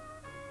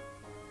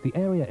 The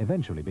area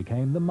eventually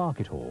became the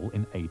Market Hall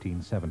in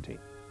 1870.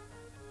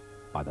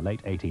 By the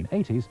late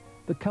 1880s,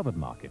 the covered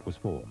market was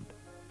formed.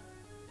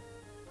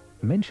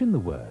 Mention the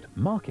word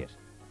market,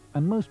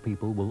 and most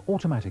people will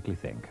automatically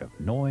think of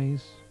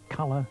noise,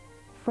 colour,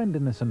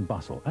 friendliness and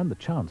bustle, and the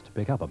chance to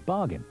pick up a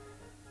bargain.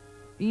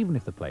 Even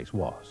if the place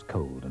was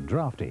cold and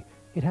draughty,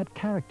 it had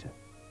character.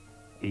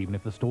 Even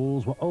if the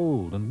stalls were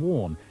old and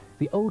worn,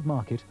 the old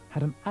market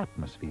had an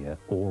atmosphere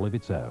all of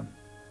its own.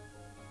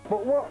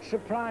 But what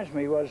surprised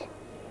me was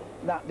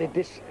that they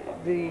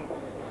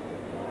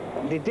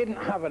didn't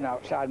have an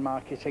outside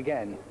market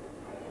again,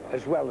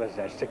 as well as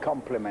this, to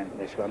complement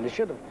this one. They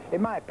should have,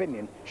 in my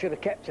opinion, should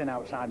have kept an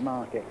outside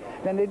market.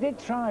 Then they did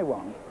try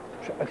one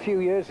a few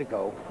years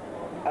ago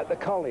at the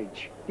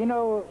college. You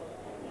know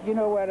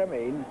where I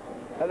mean?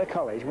 At the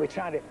college, we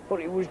tried it, but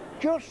it was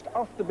just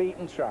off the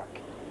beaten track,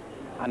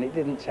 and it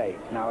didn't take.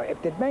 Now,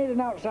 if they'd made an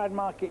outside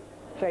market,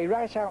 say,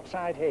 right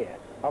outside here,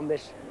 on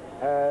this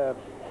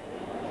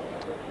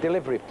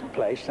delivery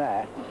place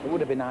there, it would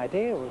have been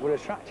ideal. It would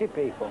have attracted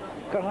people.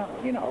 Because,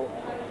 you know,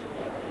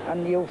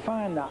 and you'll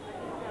find that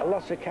a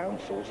lot of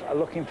councils are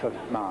looking for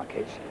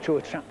markets to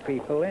attract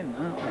people in,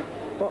 aren't they?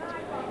 But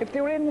if they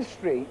were in the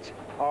street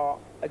or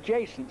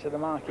adjacent to the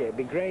market, it'd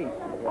be great.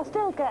 I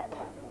still get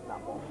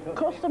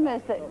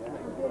customers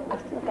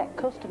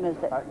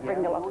that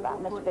bring a lot of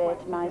atmosphere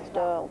to my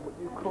stall,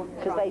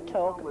 because they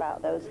talk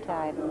about those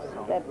times.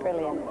 They're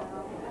brilliant.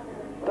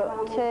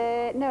 But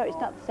no, it's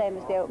not the same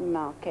as the open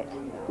market,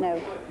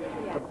 no.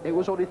 It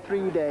was only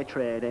 3-day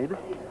trading,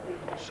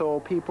 so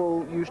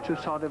people used to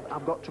sort of,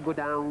 I've got to go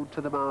down to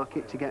the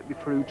market to get me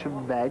fruit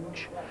and veg.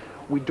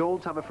 We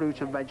don't have a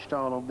fruit and veg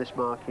stall on this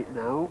market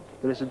now.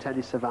 There isn't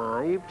any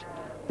survived.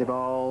 They've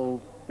all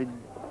been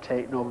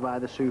taken over by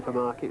the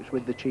supermarkets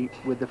with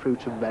the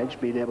fruit and veg,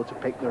 being able to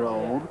pick their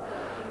own.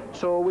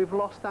 So we've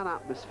lost that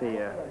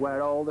atmosphere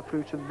where all the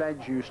fruit and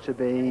veg used to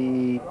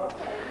be,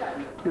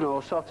 you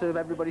know, sort of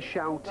everybody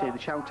shouting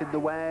the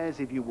wares,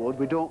 if you would.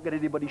 We don't get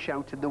anybody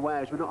shouting the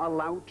wares. We're not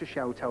allowed to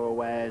shout our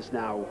wares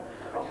now,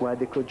 where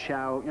they could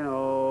shout, you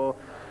know,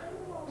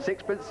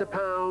 6pence a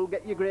pound,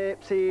 get your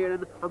grapes here,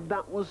 and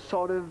that was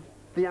sort of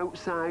the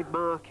outside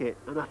market,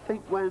 and I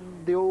think when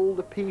the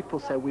older people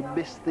say we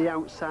miss the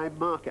outside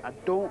market, I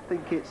don't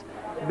think it's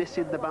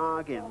missing the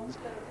bargains,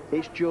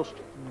 it's just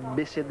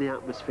missing the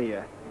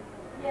atmosphere.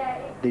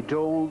 They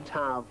don't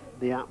have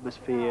the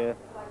atmosphere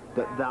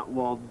that that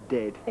one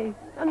did. And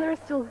there are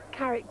still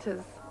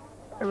characters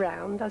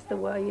around, as there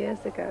were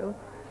years ago.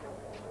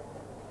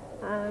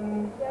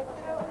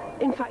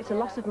 In fact, a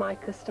lot of my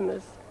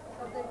customers,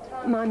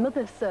 my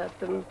mother served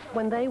them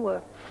when they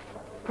were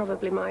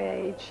probably my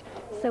age,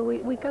 so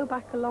we go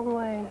back a long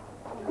way.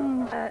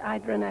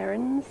 I'd run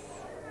errands,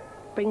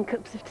 bring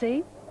cups of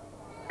tea,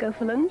 go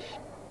for lunch.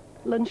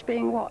 Lunch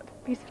being what?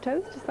 A piece of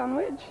toast, a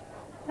sandwich?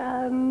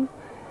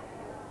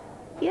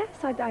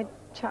 Yes, I'd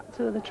chat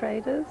to other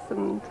traders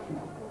and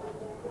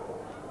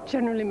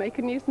generally make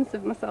a nuisance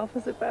of myself, I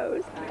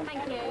suppose.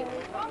 Thank you.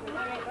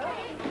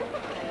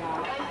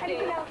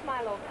 Anything else,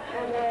 my love?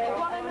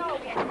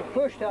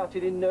 First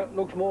started in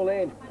Luxmoor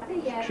Lane,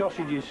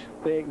 sausages,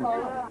 bacon,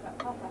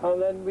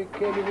 and then we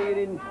came in here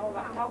in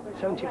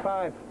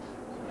 75.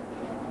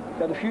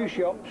 We had a few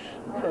shops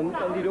and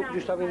ended up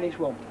just having this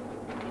one,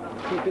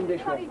 keeping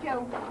this one.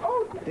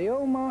 The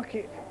old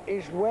market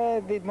is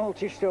where the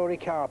multi-storey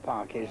car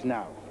park is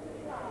now.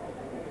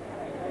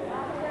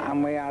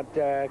 And we had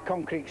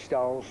concrete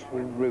stalls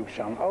with roofs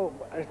on. Oh,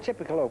 a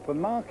typical open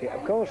market,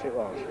 of course it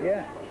was,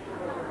 yeah.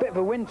 Bit of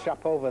a wind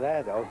trap over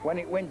there, though. When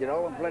it winded,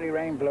 all the bloody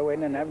rain blew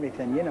in and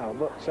everything, you know.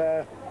 But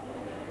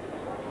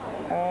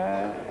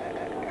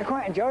I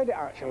quite enjoyed it,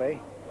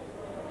 actually.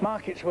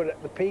 Markets were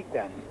at the peak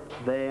then.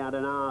 They had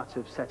an art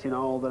of setting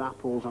all their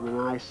apples on a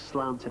nice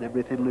slant and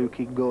everything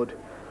looking good.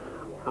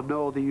 I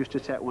know they used to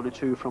take one or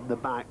two from the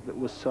back that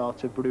was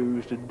sort of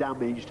bruised and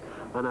damaged,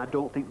 and I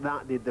don't think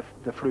that did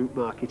the fruit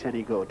market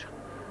any good.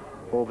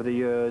 Over the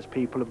years,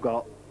 people have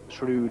got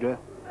shrewder.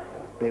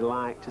 They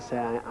like to say,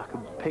 I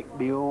can pick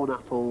my own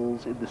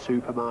apples in the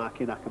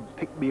supermarket, I can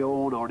pick my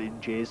own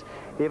oranges.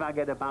 If I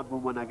get a bad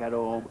one when I get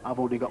home, I've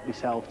only got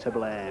myself to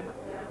blame.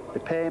 They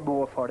pay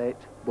more for it,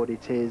 but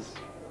it is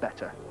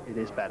better. It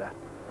is better.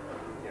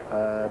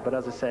 But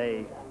as I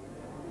say,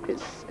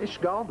 it's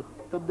gone.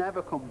 They'll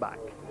never come back.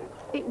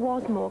 It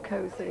was more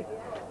cosy.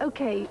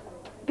 Okay,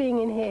 being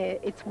in here,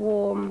 it's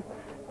warm,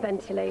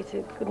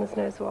 ventilated, goodness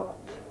knows what.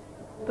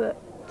 But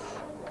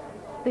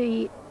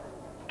the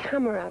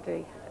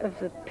camaraderie of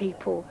the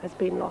people has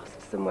been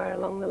lost somewhere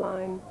along the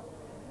line.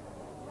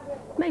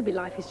 Maybe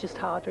life is just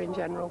harder in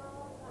general.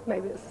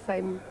 Maybe it's the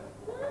same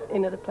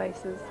in other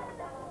places.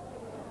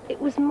 It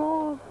was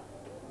more,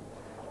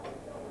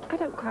 I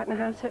don't quite know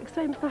how to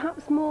explain,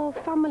 perhaps more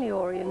family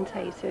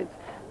orientated.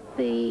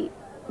 The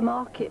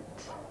market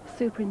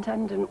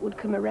superintendent would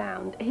come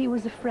around. He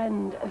was a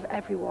friend of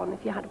everyone.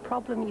 If you had a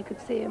problem, you could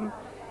see him.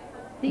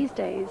 These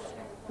days,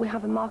 we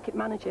have a market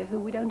manager who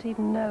we don't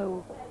even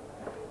know.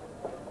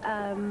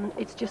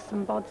 It's just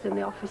some bods in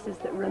the offices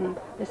that run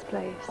this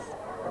place.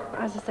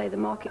 As I say, the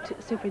market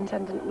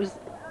superintendent was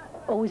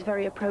always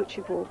very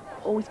approachable,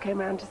 always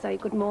came around to say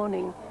good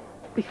morning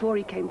before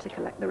he came to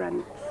collect the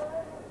rents.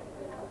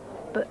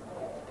 But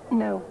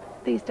no,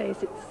 these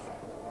days it's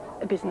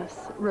a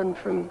business run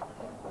from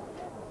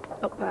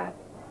up there,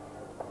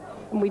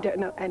 and we don't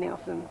know any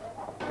of them.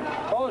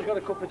 Always got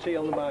a cup of tea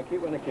on the market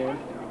when I came,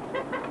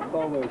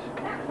 always.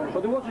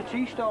 But there was a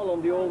tea stall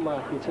on the old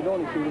market, I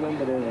don't know if you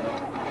remember there.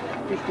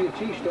 There used to be a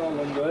tea stall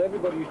on there,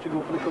 everybody used to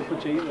go for a cup of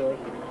tea there.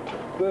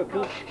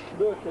 Burkles.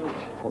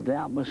 Well, the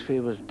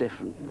atmosphere was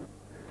different.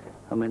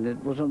 I mean, it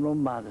wasn't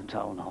run by the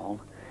town hall,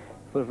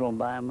 it was run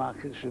by a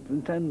market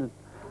superintendent,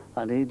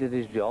 and he did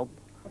his job,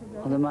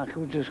 and the market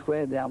was just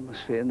square, the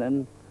atmosphere, and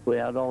then we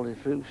had all the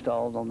fruit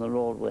stalls on the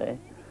roadway,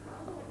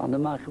 and the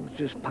market was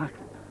just packed.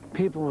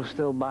 People were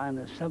still buying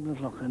at 7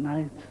 o'clock at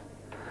night.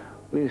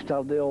 We used to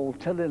have the old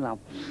telly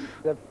lamps.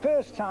 The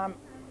first time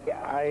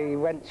I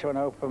went to an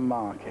open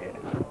market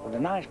with a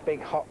nice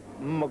big hot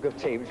mug of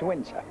tea, it was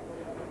winter,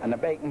 and a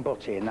bacon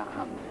butty in that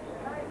hand.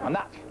 And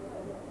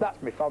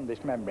that's my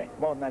fondest memory,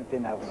 more than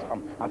anything else.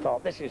 I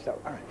thought, this is so...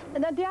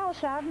 And then the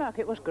outside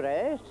market was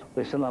great.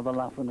 We still have a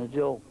laugh and a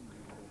joke.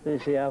 You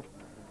see, I've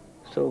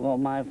still got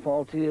my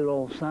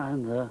 40-year-old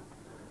sign there,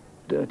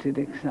 Dirty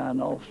Dick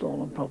sign, all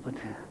stolen property.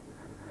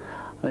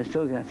 And I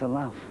still get a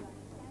laugh.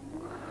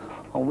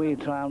 And we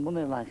try and run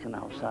it like an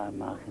outside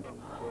market,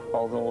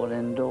 although we're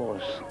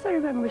indoors. So I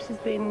remember it as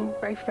being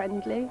very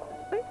friendly,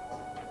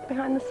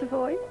 behind the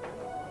Savoy.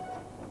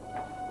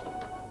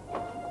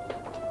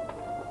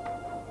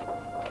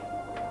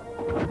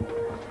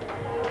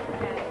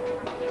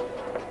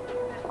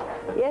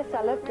 Yes,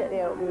 I looked at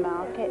the open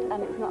market,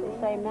 and it's not the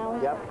same now,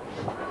 is it?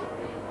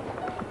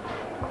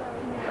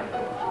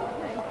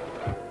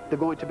 They're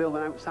going to build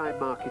an outside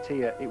market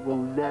here. It will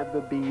never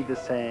be the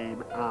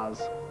same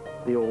as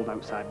the old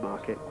outside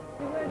market.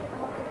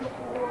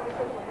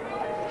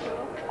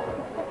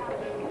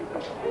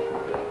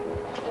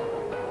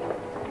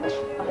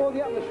 Oh,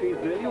 the atmosphere is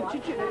brilliant.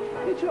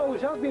 It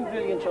always has been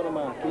brilliant on the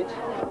market.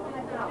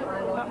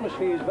 The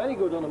atmosphere is very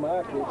good on the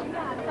market.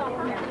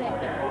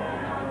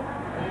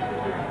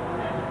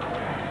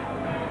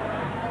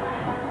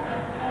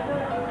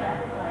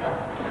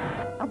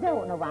 I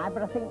don't know why,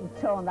 but I think you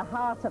torn the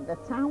heart of the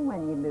town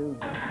when you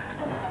moved.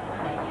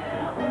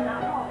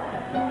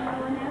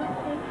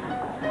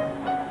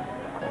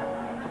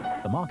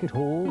 The market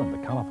hall and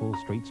the colourful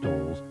street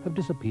stalls have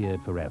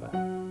disappeared forever,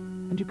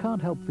 and you can't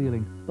help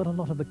feeling that a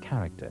lot of the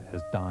character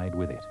has died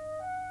with it,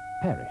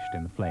 perished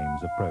in the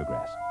flames of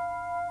progress.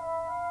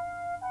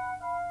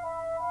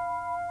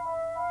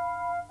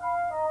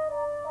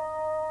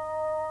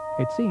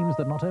 It seems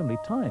that not only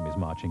time is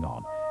marching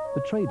on,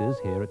 the traders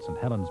here at St.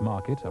 Helens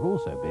Market are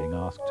also being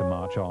asked to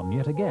march on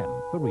yet again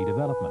for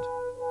redevelopment.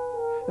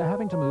 They're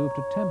having to move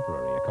to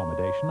temporary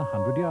accommodation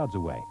 100 yards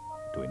away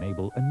to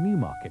enable a new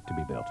market to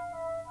be built.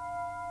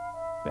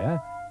 There,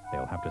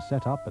 they'll have to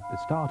set up at the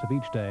start of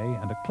each day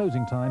and at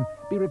closing time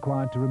be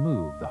required to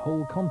remove the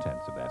whole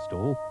contents of their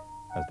stall,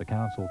 as the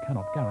council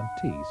cannot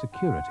guarantee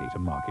security to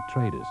market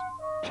traders.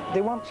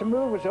 They want to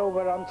move us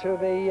over onto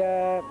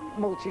the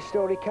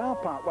multi-storey car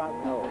park. Well,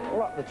 no, a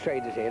lot of the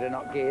traders here are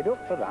not geared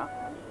up for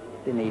that.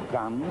 They need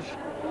vans.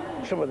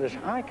 Some of us,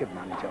 I could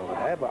manage over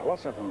there, but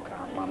lots of them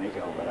can't manage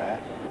over there.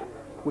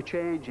 We're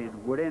changing.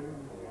 We're in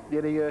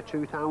the year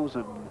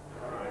 2000,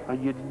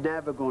 and you're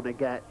never going to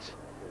get...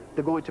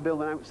 They're going to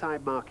build an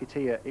outside market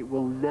here. It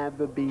will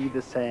never be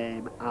the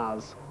same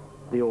as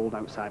the old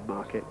outside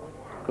market,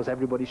 because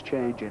everybody's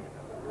changing.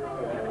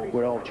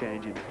 We're all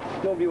changing.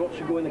 Nobody wants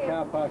to go in the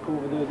car park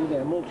over there, do they?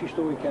 A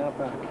multi-storey car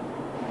park.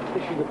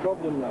 This is the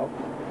problem now.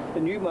 The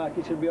new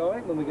markets will be all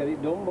right when we get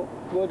it done, but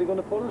where are they going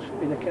to put us?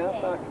 In a car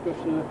park?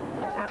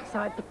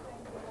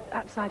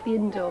 Outside the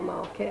indoor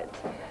market,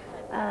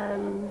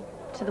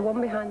 to the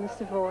one behind the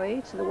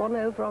Savoy, to the one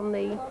over on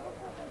the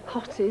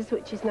Hotties,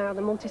 which is now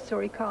the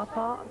multi-storey car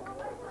park,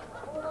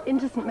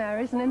 into St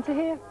Mary's and into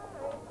here.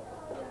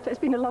 So it's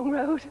been a long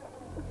road.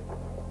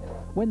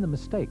 When the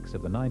mistakes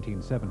of the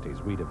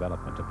 1970s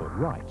redevelopment are put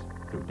right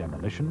through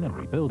demolition and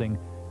rebuilding,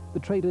 the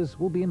traders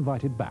will be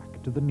invited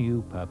back to the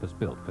new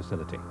purpose-built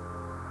facility.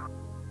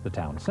 The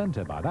town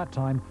centre by that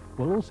time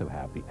will also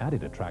have the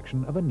added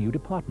attraction of a new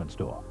department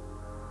store.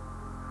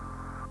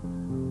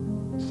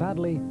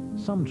 Sadly,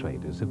 some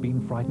traders have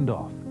been frightened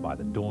off by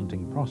the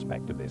daunting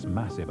prospect of this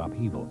massive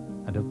upheaval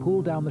and have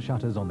pulled down the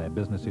shutters on their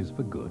businesses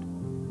for good,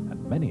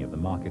 and many of the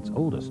market's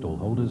older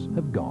stallholders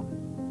have gone.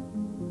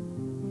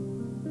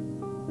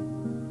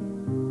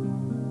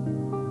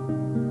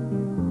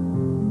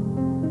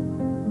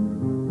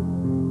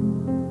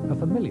 A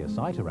familiar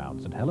sight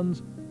around St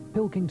Helens,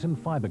 Pilkington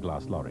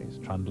fiberglass lorries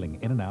trundling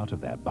in and out of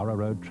their Borough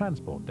Road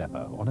transport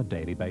depot on a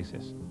daily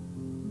basis.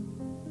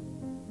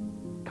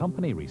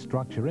 Company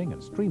restructuring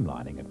and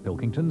streamlining at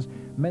Pilkington's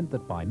meant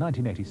that by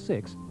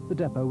 1986 the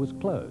depot was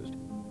closed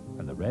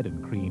and the red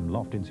and cream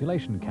loft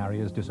insulation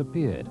carriers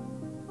disappeared,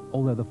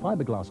 although the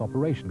fiberglass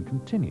operation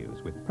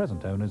continues with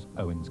present owners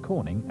Owens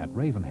Corning at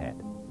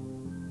Ravenhead.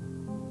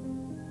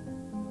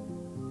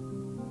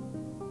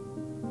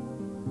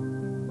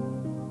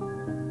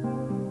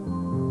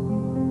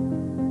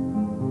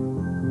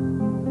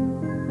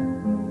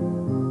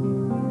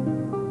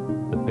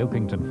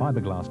 Pilkington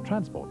fiberglass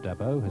transport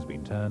depot has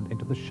been turned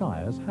into the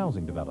Shire's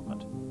housing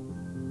development.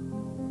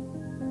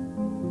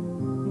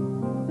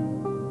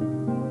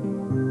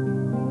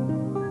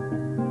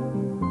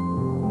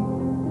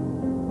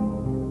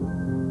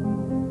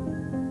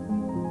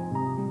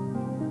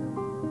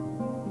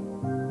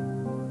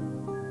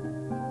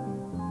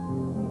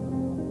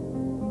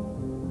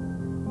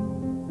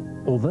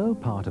 Although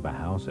part of a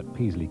house at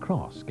Peasley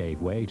Cross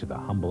gave way to the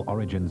humble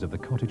origins of the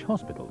cottage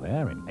hospital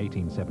there in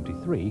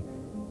 1873,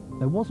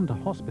 there wasn't a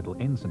hospital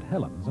in St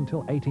Helens until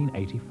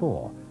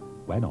 1884,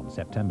 when on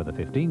September the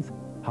 15th,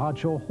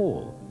 Hardshaw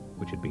Hall,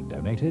 which had been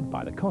donated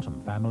by the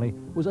Cottam family,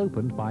 was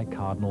opened by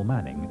Cardinal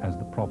Manning as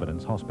the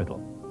Providence Hospital.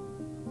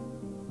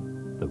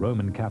 The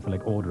Roman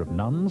Catholic order of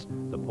nuns,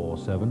 the poor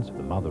servants of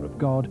the Mother of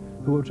God,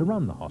 who were to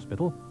run the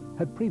hospital,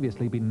 had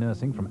previously been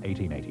nursing from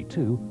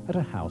 1882 at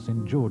a house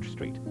in George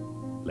Street,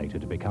 later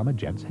to become a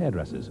gents'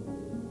 hairdresser's.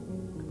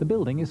 The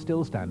building is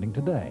still standing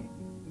today.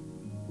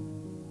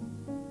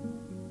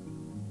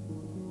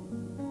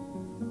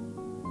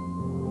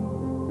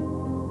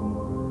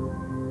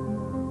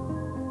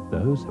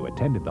 Those who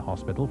attended the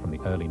hospital from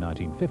the early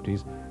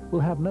 1950s will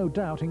have no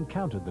doubt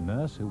encountered the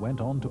nurse who went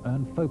on to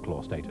earn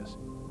folklore status,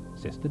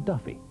 Sister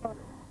Duffy.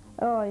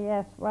 Oh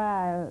yes,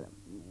 well,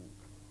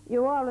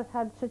 you always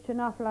had such an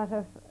awful lot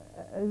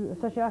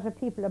of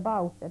people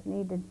about that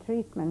needed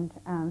treatment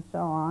and so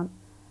on,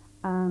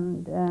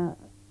 and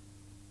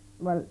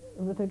well,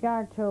 with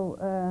regard to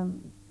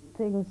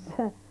things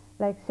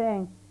like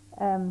saying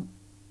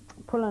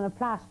pulling a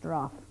plaster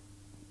off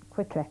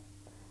quickly.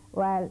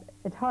 Well,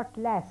 it hurt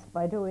less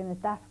by doing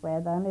it that way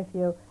than if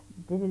you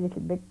did a little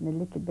bit and a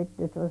little bit.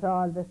 It was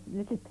all this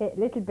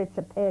little bits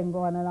of pain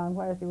going along,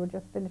 whereas you were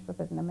just finished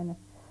with it in a minute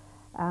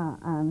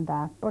and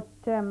that. But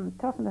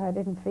it wasn't that I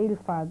didn't feel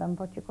for them,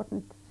 but you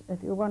couldn't,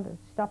 if you wanted to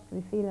stop to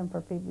be feeling for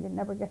people, you'd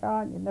never get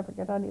on, you'd never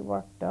get any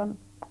work done.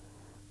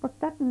 But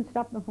that didn't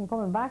stop them from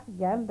coming back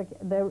again.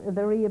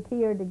 They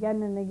reappeared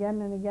again and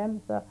again and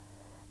again, so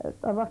it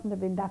mustn't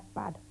have been that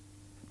bad.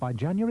 By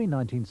January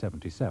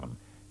 1977,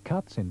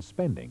 cuts in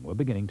spending were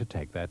beginning to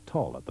take their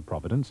toll at the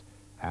Providence,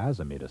 as,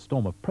 amid a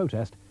storm of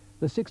protest,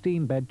 the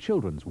 16-bed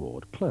children's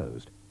ward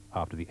closed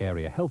after the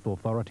Area Health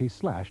Authority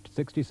slashed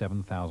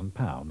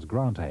 £67,000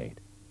 grant aid.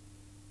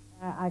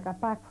 I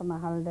got back from my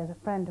holidays. A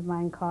friend of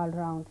mine called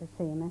round to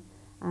see me,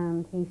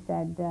 and he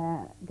said,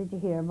 did you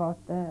hear about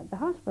the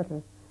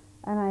hospital?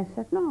 And I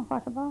said, no,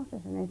 what about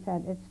it? And he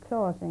said, it's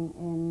closing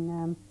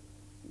in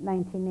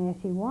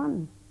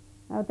 1981.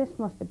 Now, this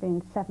must have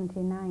been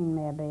 79,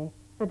 maybe.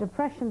 The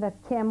depression that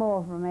came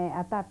over me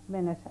at that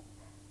minute,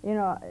 you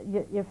know,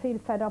 you feel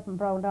fed up and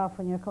browned off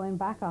when you're coming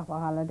back off a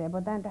holiday,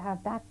 but then to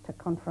have that to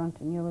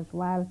confronting you as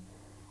well,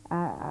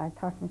 I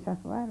thought to myself,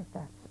 well,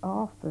 that's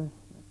awful.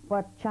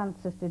 What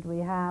chances did we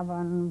have,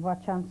 and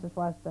what chances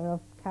was there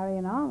of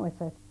carrying on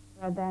with it?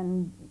 And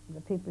then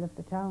the people of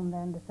the town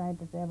then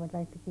decided they would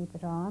like to keep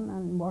it on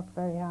and worked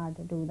very hard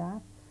to do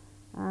that.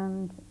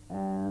 And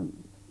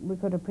we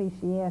could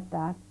appreciate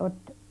that, but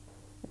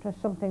it was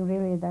something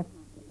really that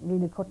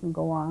really couldn't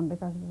go on,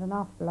 because it was an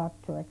awful lot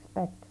to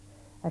expect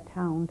a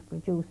town to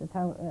produce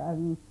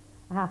 $500,000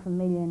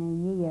 a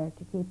year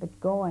to keep it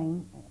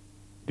going.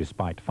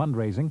 Despite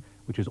fundraising,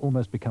 which has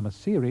almost become a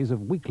series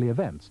of weekly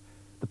events,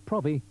 the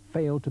Provi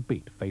failed to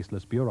beat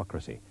faceless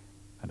bureaucracy,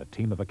 and a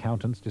team of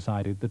accountants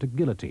decided that a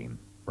guillotine,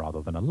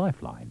 rather than a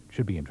lifeline,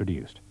 should be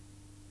introduced.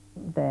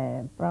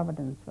 The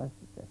Providence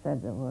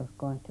said it was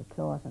going to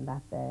close, and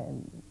that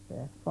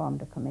they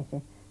formed a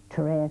committee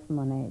to raise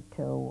money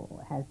to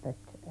help it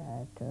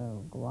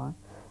to go on.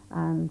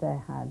 And they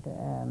had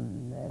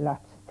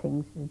lots of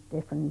things,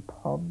 different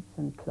pubs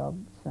and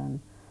clubs,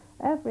 and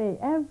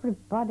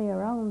everybody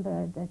around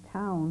the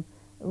town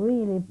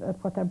really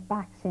put their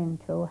backs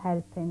into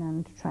helping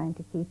and trying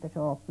to keep it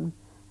open.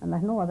 And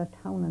like no other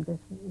town in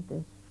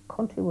this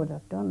country would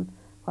have done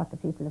what the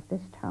people of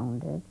this town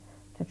did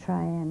to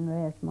try and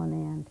raise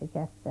money and to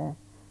get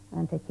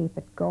and to keep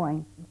it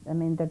going. I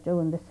mean, they're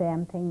doing the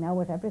same thing now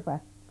with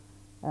everywhere.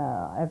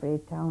 Every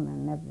town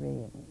and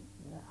every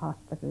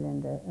hospital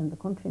in the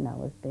country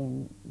now is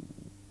being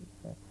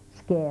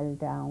scaled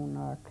down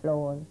or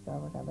closed or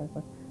whatever,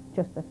 but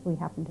just that we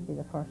happen to be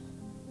the first.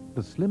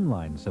 The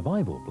Slimline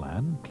Survival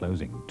Plan,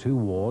 closing 2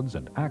 wards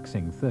and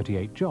axing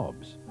 38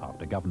 jobs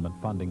after government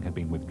funding had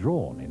been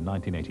withdrawn in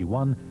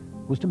 1981,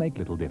 was to make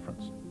little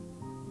difference.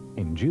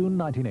 In June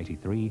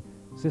 1983,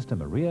 Sister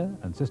Maria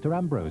and Sister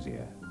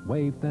Ambrosia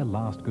waved their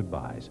last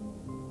goodbyes.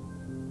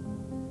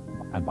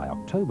 And by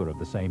October of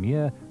the same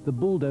year, the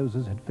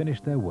bulldozers had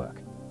finished their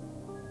work.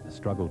 The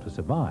struggle to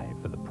survive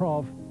for the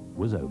Prov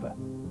was over.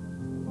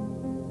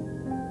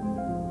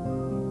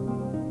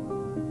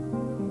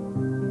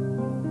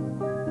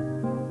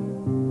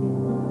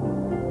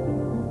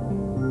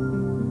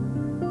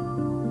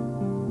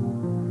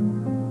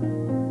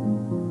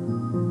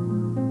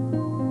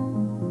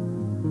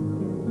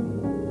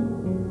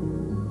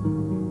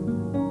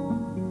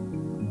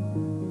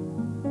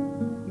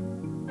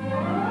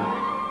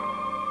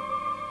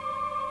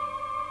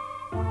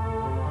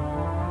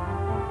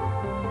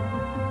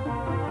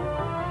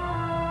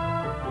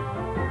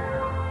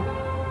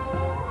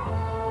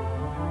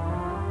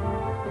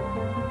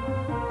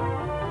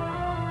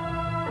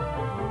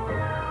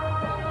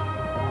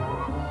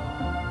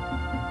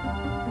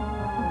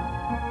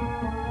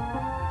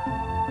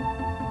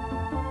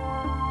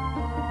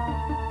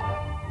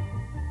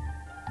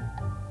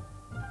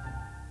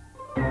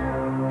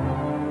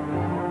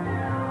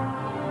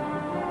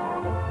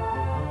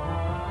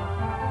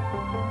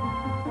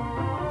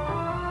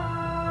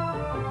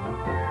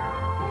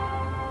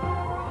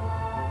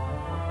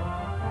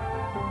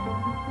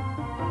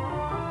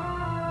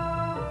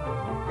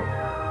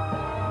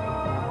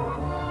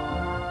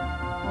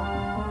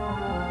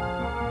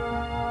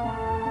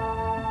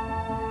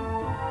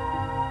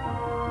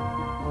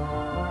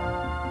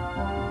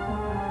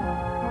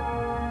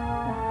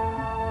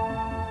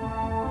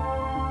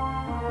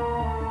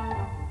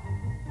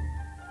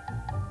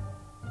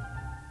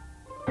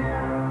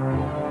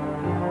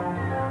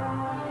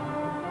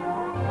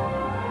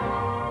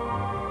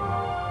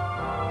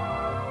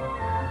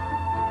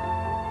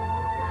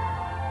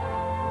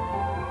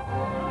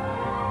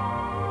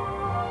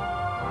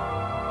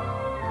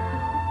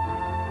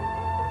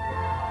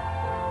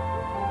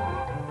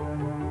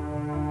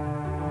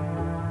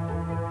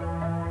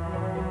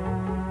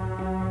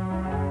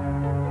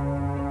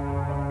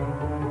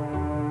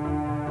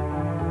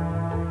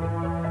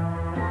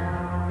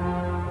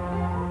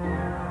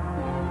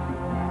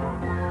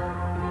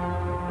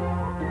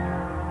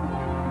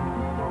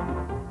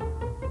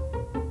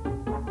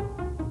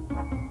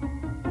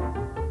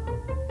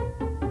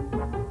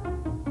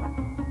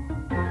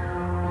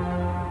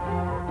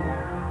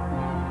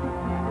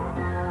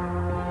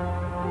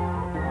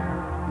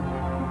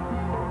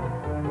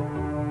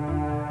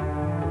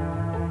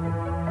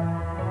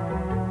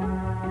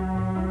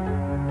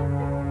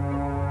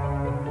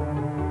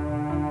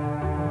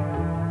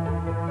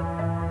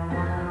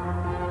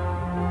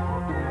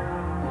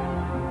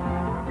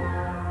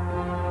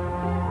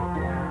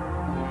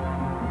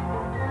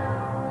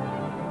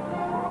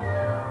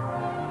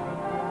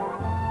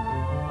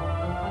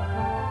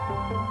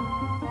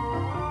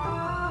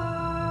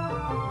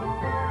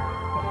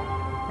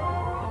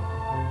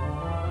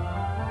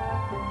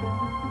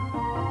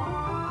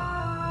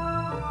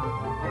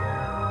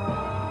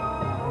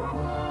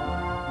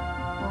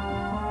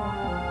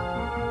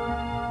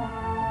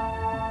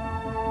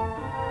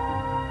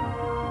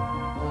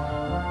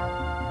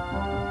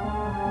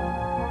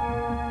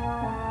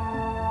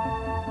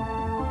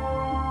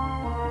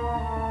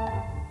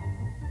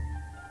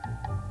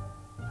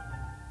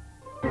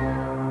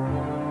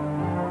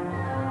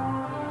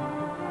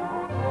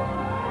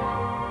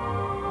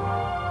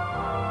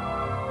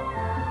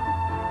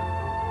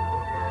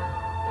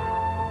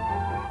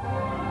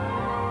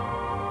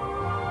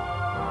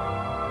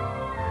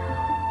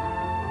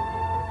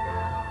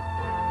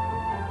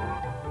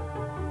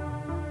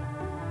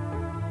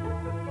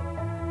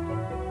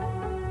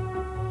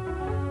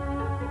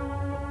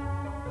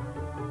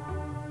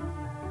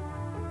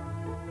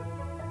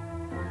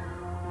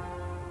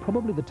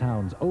 Probably the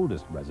town's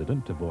oldest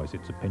resident to voice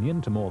its opinion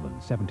to more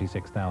than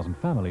 76,000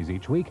 families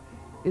each week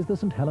is the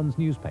St. Helens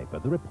newspaper,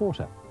 The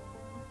Reporter.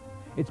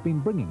 It's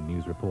been bringing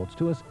news reports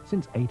to us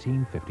since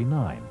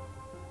 1859.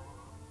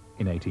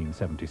 In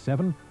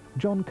 1877,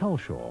 John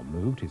Culshaw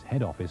moved his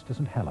head office to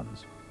St.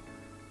 Helens.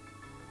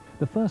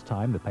 The first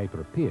time the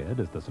paper appeared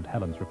as the St.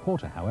 Helens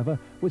Reporter, however,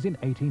 was in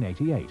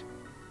 1888,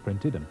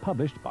 printed and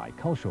published by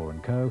Culshaw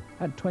 & Co.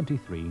 at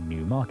 23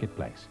 New Market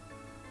Place.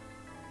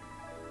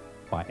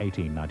 By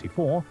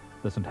 1894,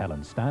 the St.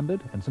 Helens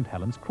Standard and St.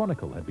 Helens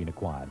Chronicle had been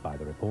acquired by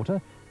the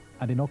Reporter,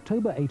 and in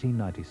October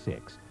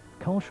 1896,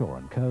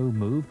 Culshaw & Co.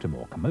 moved to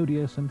more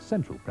commodious and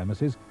central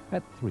premises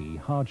at 3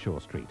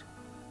 Hardshaw Street.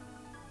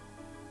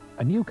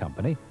 A new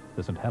company,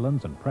 the St.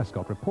 Helens and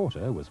Prescott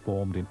Reporter, was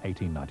formed in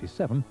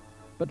 1897,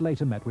 but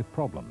later met with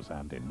problems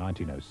and in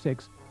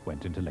 1906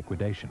 went into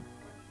liquidation.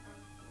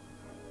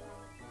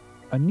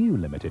 A new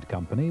limited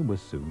company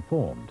was soon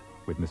formed,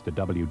 with Mr.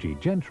 W.G.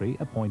 Gentry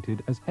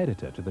appointed as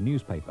editor to the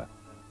newspaper.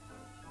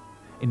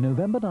 In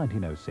November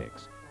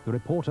 1906, the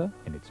Reporter,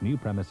 in its new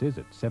premises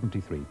at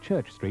 73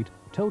 Church Street,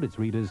 told its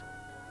readers,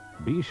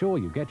 "Be sure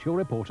you get your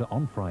Reporter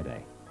on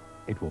Friday.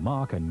 It will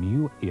mark a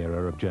new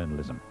era of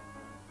journalism,"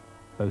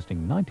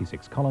 boasting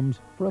 96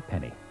 columns for a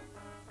penny.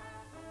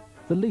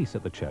 The lease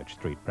at the Church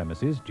Street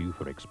premises, due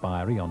for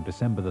expiry on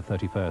December the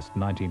 31st,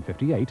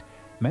 1958,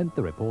 meant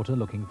the Reporter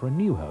looking for a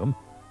new home,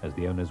 as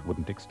the owners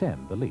wouldn't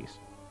extend the lease.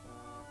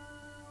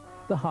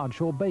 The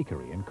Hardshaw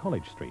Bakery in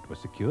College Street was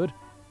secured,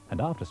 and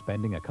after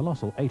spending a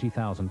colossal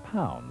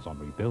 £80,000 on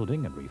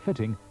rebuilding and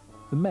refitting,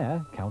 the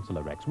Mayor,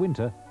 Councillor Rex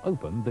Winter,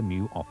 opened the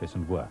new office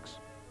and works.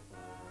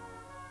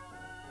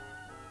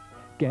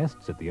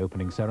 Guests at the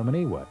opening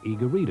ceremony were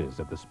eager readers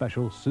of the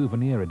special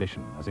souvenir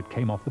edition as it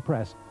came off the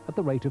press at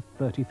the rate of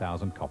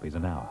 30,000 copies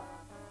an hour.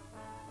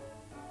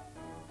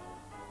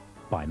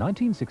 By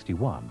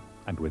 1961,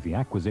 and with the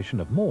acquisition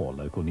of more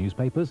local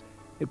newspapers,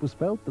 it was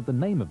felt that the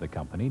name of the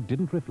company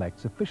didn't reflect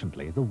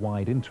sufficiently the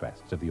wide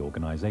interests of the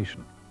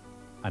organisation,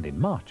 and in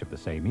March of the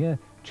same year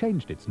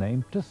changed its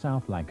name to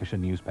South Lancashire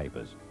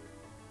Newspapers.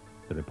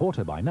 The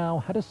Reporter by now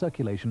had a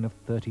circulation of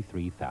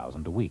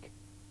 33,000 a week.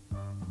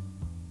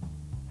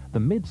 The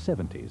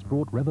mid-70s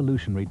brought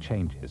revolutionary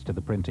changes to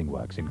the printing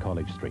works in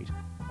College Street,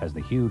 as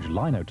the huge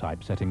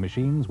linotype setting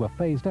machines were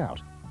phased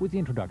out with the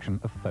introduction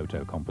of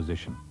photo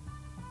composition.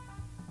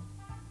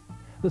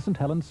 The St.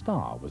 Helens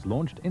Star was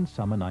launched in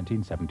summer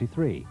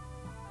 1973.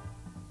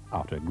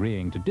 After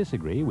agreeing to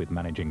disagree with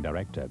managing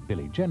director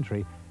Billy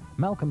Gentry,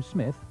 Malcolm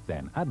Smith,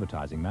 then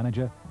advertising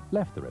manager,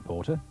 left the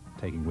Reporter,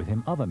 taking with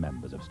him other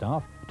members of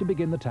staff to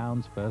begin the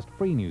town's first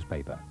free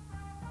newspaper.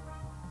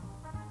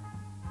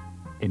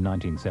 In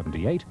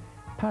 1978,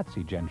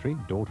 Patsy Gentry,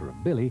 daughter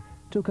of Billy,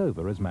 took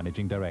over as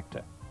managing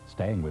director,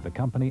 staying with the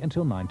company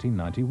until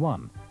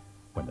 1991,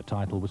 when the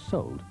title was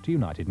sold to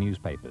United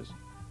Newspapers.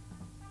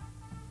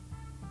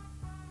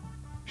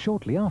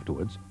 Shortly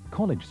afterwards,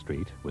 College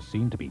Street was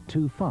seen to be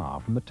too far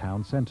from the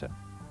town centre.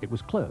 It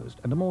was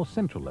closed, and a more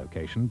central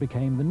location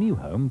became the new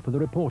home for the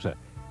Reporter,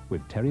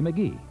 with Terry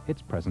McGee,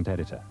 its present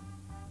editor.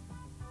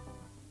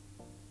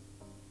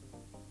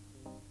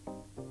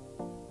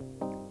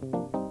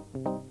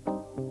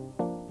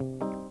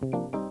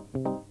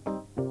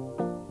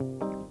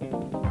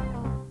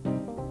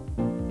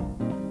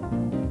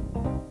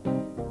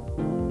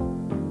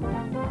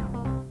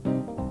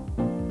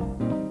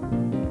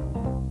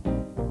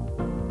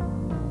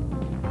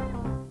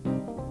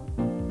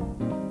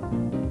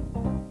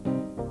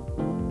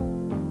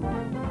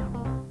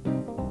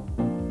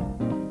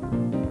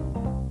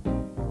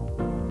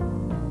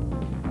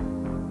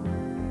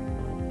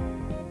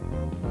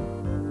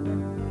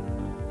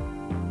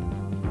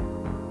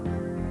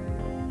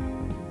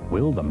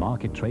 Will the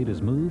market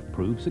traders' move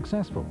prove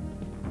successful?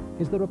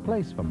 Is there a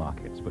place for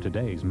markets for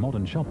today's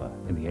modern shopper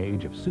in the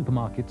age of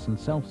supermarkets and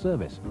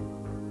self-service?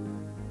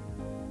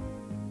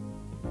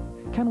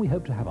 Can we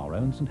hope to have our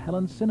own St.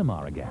 Helens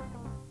cinema again?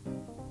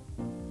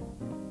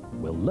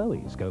 Will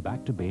Loews go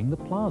back to being the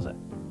plaza?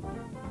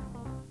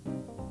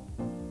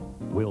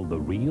 Will the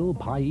real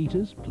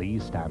pie-eaters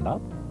please stand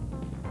up?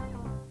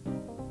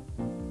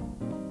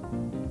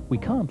 We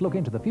can't look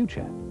into the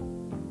future,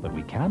 but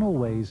we can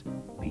always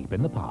peep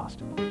in the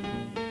past.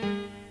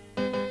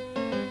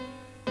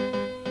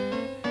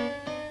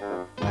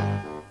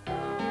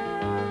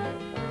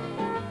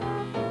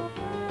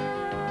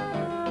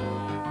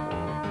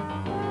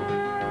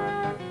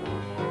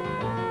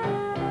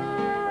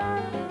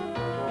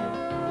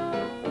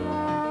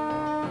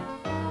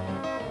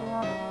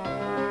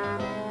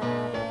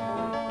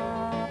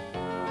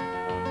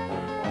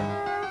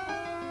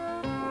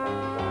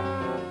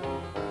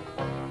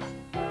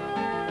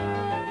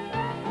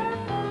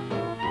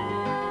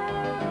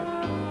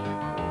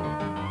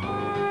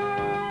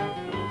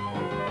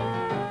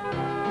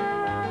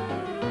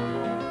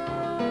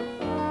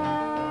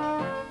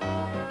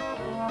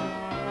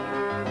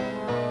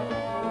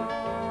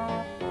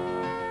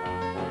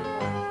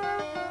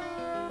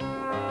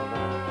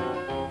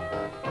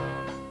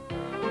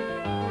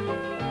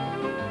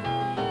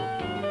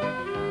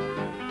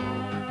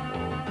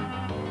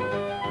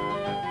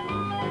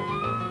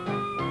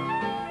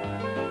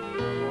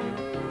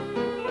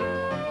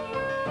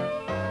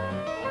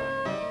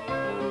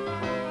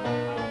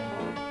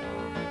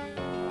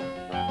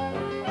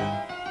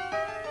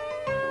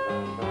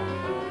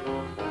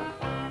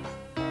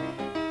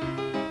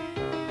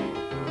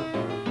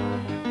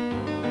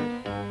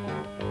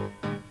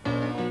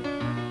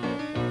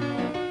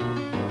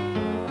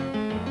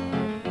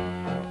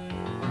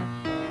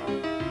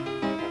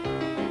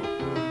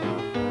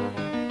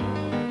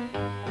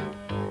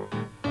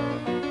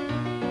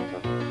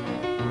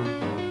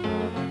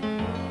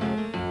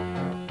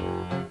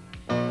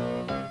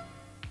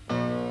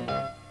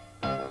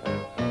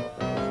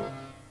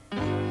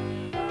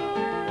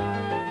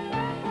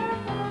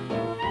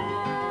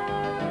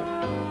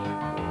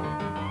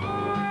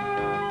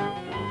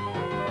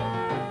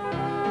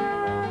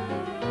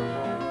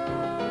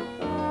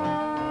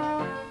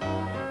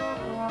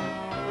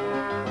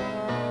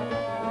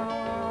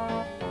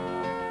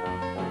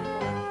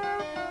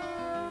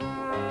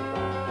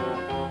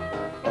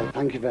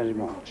 Thank you very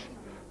much.